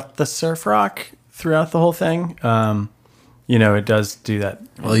crazy about the surf rock throughout the whole thing. You know, it does do that.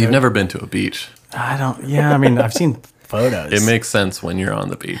 Well, you've never been to a beach. I mean, I've seen photos. It makes sense when you're on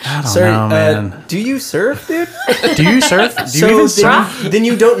the beach. I don't know, man. Do you surf, dude? Do you surf? Do you even surf? Then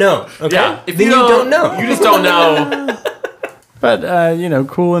you don't know. Okay. Yeah, if then you don't know. You just don't know. But, you know,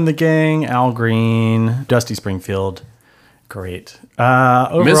 Kool and the Gang, Al Green, Dusty Springfield, great.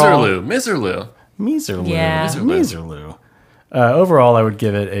 Overall, Miserlou. Yeah. Miserlou. Overall, I would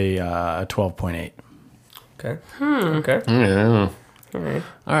give it a 12.8. Okay. Okay. Yeah. All right.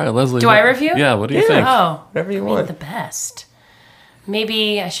 All right, Leslie. Do I review? Yeah, what do you think? Oh, whatever you I mean, want. the best.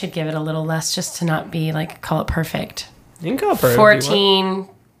 Maybe I should give it a little less just to not be like, call it perfect. You can call it perfect.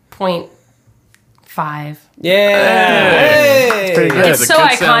 14.5. Yeah. Hey. It's pretty good. It's so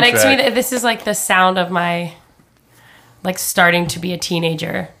iconic to me soundtrack. that this is like the sound of my, like, starting to be a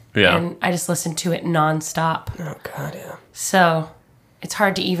teenager. Yeah. And I just listened to it nonstop. Oh, God, yeah. So it's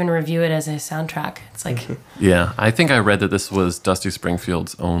hard to even review it as a soundtrack. It's like, Yeah, I think I read that this was Dusty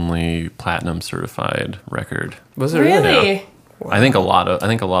Springfield's only platinum certified record. Was it really? Yeah. Wow. I think a lot of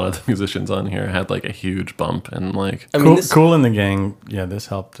the musicians on here had like a huge bump and like I mean, Kool and the Gang. Yeah, this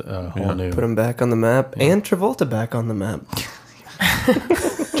helped a whole new. Put him back on the map, and Travolta back on the map.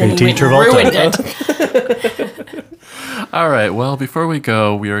 JT Travolta. Ruined it. All right, well, before we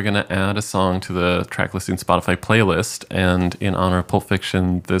go, we are going to add a song to the track listing Spotify playlist. And in honor of Pulp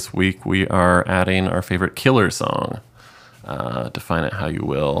Fiction this week, we are adding our favorite Killer song. Define it how you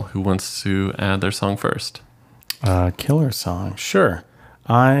will. Who wants to add their song first? Killer song. Sure.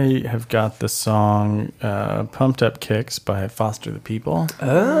 I have got the song Pumped Up Kicks by Foster the People.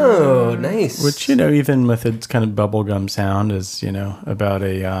 Oh, nice. Which, you know, even with its kind of bubblegum sound is, you know, about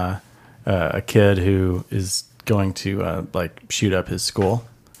a kid who is going to like shoot up his school.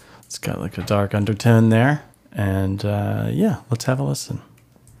 It's got like a dark undertone there. And yeah, let's have a listen.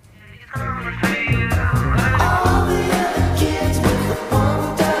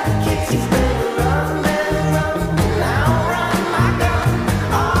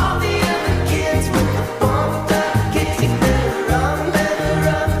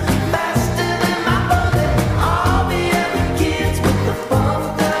 Faster than my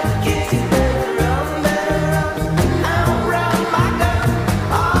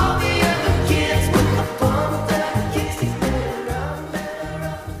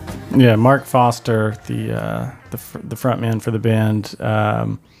Yeah, Mark Foster, the front man for the band,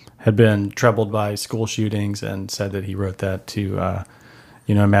 had been troubled by school shootings and said that he wrote that to,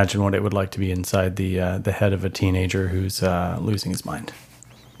 imagine what it would like to be inside the head of a teenager who's losing his mind.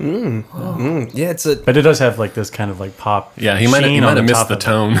 Yeah, but it does have like this kind of like pop. Yeah, he might have missed the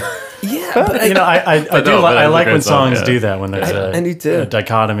tone. Yeah, but I like when songs do that, when there's a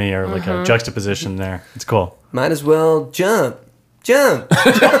dichotomy or like a juxtaposition there. It's cool. Might as well jump. It's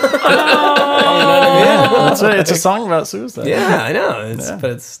a song about suicide. Yeah, I know. But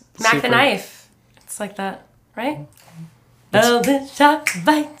it's Mac the Knife. It's like that, right? Oh, the shark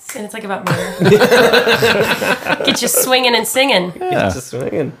bites, and it's like about murder. Get you swinging and singing. Yeah. Get you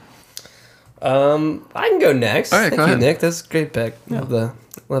swinging. I can go next. All right, Thank you, Nick. That's a great pick. Yeah.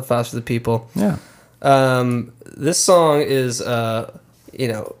 Love Foster the People. Yeah. This song is,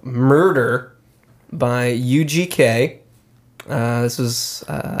 Murder by UGK. This was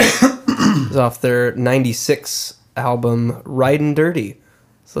off their 96 album Ridin' Dirty.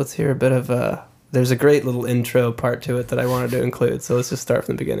 So let's hear a bit of there's a great little intro part to it that I wanted to include. So let's just start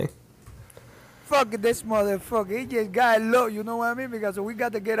from the beginning. Fuck this motherfucker. He just got low, you know what I mean? Because we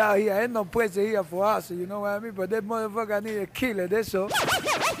got to get out here. Ain't no place here for us, you know what I mean? But that motherfucker, I need to kill it, that's all. Talking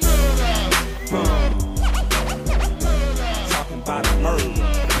about murder.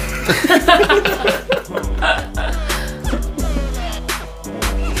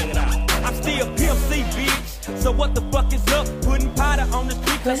 I'm still Pimp C, bitch. So what the fuck is up? Putting powder on the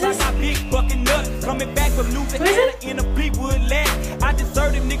street cause I got big fucking nuts. Coming back from Louisiana in a Fleetwood land. I just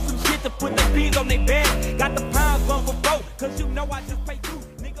served them niggas some shit to put the peas on their back. Got the pounds one for 4 cause you know I just pay 2.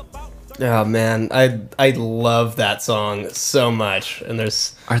 Oh man, I love that song so much. And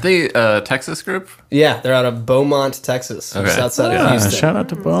are they a Texas group? Yeah, they're out of Beaumont, Texas, just outside of Houston. Shout out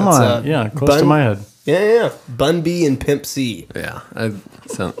to Beaumont. Close to my head. Yeah. Bun B and Pimp C. Yeah, I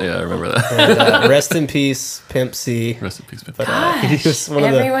remember that. And, rest in peace, Pimp C. Rest in peace, Pimp C. Gosh,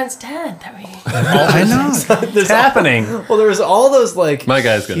 everyone's dead. I know. It's happening. Well, there was all those like. My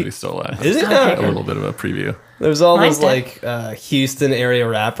guy's gonna be still alive. Is it? A little bit of a preview. There's all those like Houston area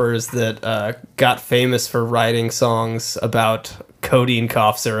rappers that got famous for writing songs about codeine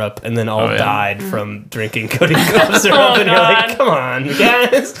cough syrup and then all died from drinking codeine cough syrup. And you're like, come on,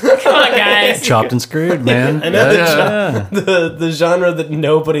 guys. Come on, guys. Chopped and screwed, man. I know the genre that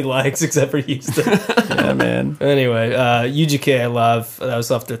nobody likes except for Houston. Yeah, man. Anyway, UGK I love. That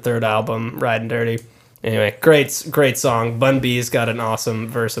was off their third album, Ridin' Dirty. Anyway, great song. Bun B's got an awesome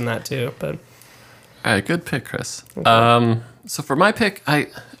verse in that too. But all right, good pick, Chris. So for my pick,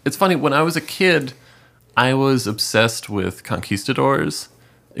 it's funny, when I was a kid, I was obsessed with Conquistadors.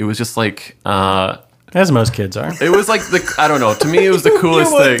 It was just like as most kids are. It was like I don't know. To me, it was the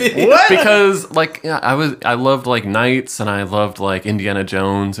coolest thing. What? Because like I loved like knights and I loved like Indiana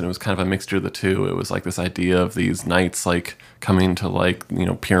Jones, and it was kind of a mixture of the two. It was like this idea of these knights like coming to like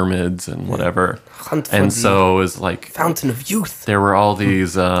pyramids and whatever. And so it was like Fountain of Youth. There were all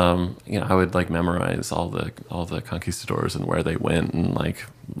these I would like memorize all the conquistadors and where they went and like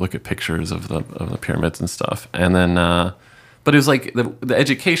look at pictures of the pyramids and stuff. And then but it was like the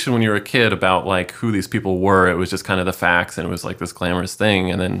education when you were a kid about like who these people were, it was just kind of the facts, and it was like this glamorous thing.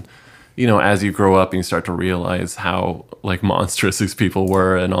 And then as you grow up and you start to realize how like monstrous these people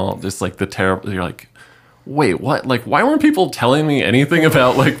were and all, just like the terrible, you're like, wait, what? Like, why weren't people telling me anything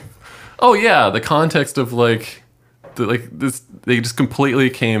about like, oh yeah, the context of like, this? They just completely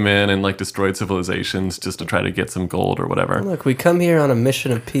came in and like destroyed civilizations just to try to get some gold or whatever. Look, we come here on a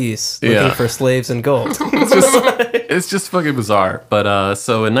mission of peace, looking for slaves and gold. It's just fucking bizarre. But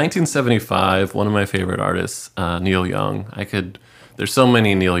so in 1975, one of my favorite artists, Neil Young. There's so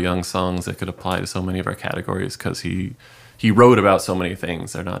many Neil Young songs that could apply to so many of our categories because he wrote about so many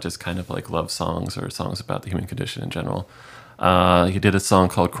things. They're not just kind of like love songs or songs about the human condition in general. He did a song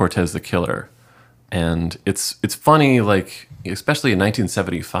called Cortez the Killer. And it's funny, like, especially in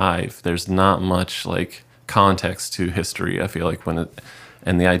 1975, there's not much like context to history, I feel like,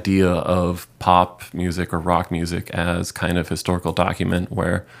 and the idea of pop music or rock music as kind of historical document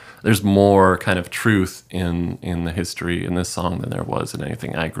where there's more kind of truth in the history in this song than there was in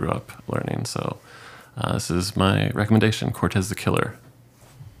anything I grew up learning. So this is my recommendation, Cortez the Killer.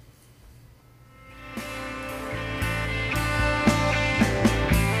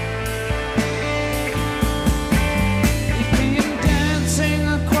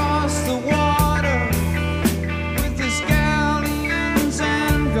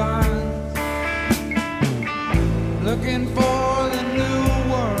 Looking for the new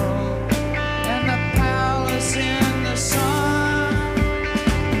world and the palace in the sun.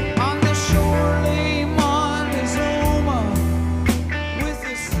 On the shore lay Montezuma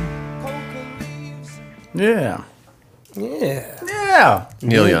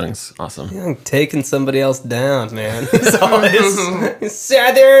Neil Young's awesome. Young taking somebody else down, man. He's always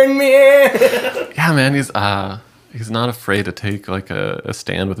Southern man. Yeah, man. He's not afraid to take like a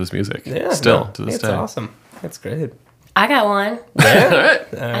stand with his music. Yeah, still to this day. That's awesome. That's great. I got one. Yeah.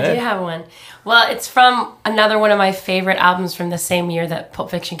 I do have one. Well, it's from another one of my favorite albums from the same year that Pulp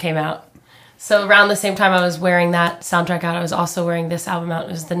Fiction came out. So around the same time I was wearing that soundtrack out, I was also wearing this album out.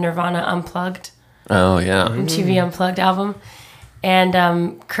 It was the Nirvana Unplugged. Oh, yeah. MTV Unplugged album. And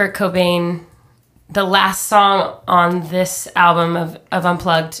Kurt Cobain, the last song on this album of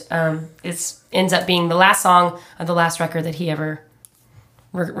Unplugged ends up being the last song of the last record that he ever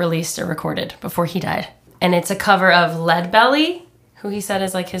released or recorded before he died. And it's a cover of Leadbelly, who he said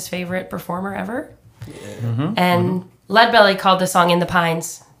is like his favorite performer ever. Yeah. And Leadbelly called the song In the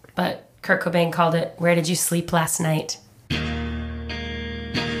Pines, but Kurt Cobain called it Where Did You Sleep Last Night?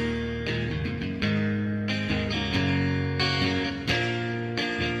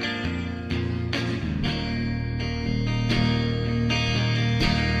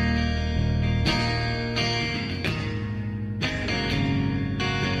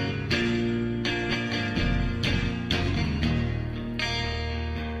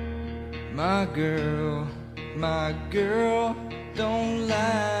 My girl, don't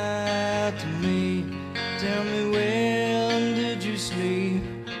lie to me. Tell me, when did you sleep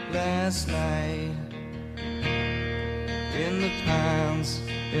last night? In the pines,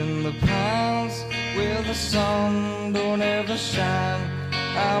 where the sun don't ever shine,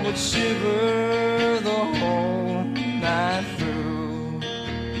 I would shiver the whole night through.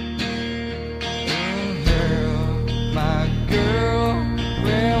 Girl, my girl,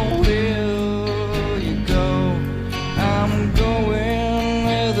 where will you go? I'm going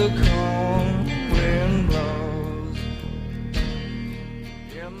where the cold wind blows.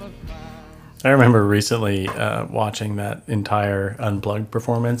 I remember recently watching that entire Unplugged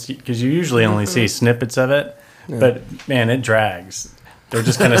performance because you usually only see snippets of it, but man, it drags. They're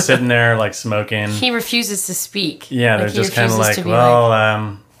just kind of sitting there like smoking. He refuses to speak. Yeah, they're just kind of like,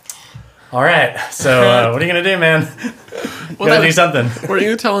 well, all right, so what are you going to do, man? Gotta do something. Were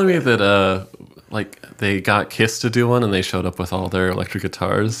you telling me that like they got Kiss to do one and they showed up with all their electric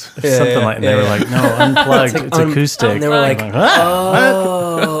guitars? Something like they were like, no, Unplugged, it's acoustic. And they were like,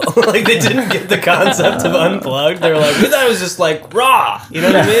 oh. Like they didn't get the concept of Unplugged. They were like, we thought it was just like raw. You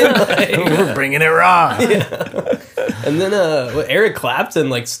know what I mean? Like, we're bringing it raw. Yeah. And then Eric Clapton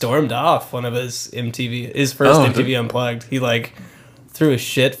like stormed off one of his first MTV Unplugged. He like threw a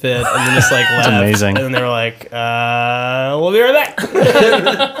shit fit and then just like left. That's amazing. And then they were like, we'll be right back.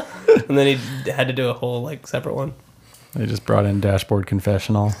 And then he had to do a whole like separate one. They just brought in Dashboard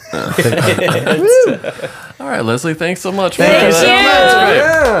Confessional. All right, Leslie, thanks so much. Thank you so much.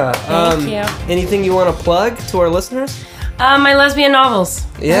 Yeah. Thank you. Anything you want to plug to our listeners? My lesbian novels.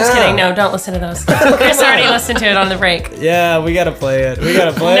 Yeah. Just kidding. No, don't listen to those. Chris already listened to it on the break. Yeah, we gotta play it.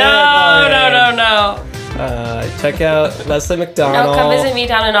 No. Check out Leslie McDonald. No, come visit me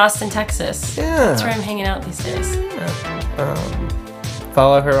down in Austin, Texas. Yeah. That's where I'm hanging out these days.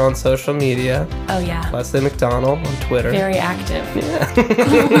 Follow her on social media. Oh, yeah. Leslie McDonald on Twitter. Very active. Yeah.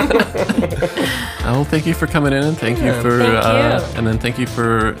 Oh, thank you for coming in, and thank you for and then thank you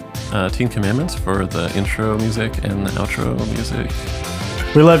for Teen Commandments for the intro music and the outro music.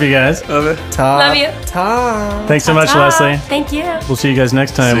 We love you guys. Love it. Love you. Thanks so much, Leslie. Thank you. We'll see you guys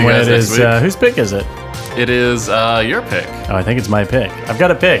next time when it is. Whose pick is it? It is your pick. Oh, I think it's my pick. I've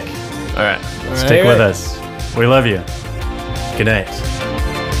got a pick. All right. Stick with us. We love you. Good night.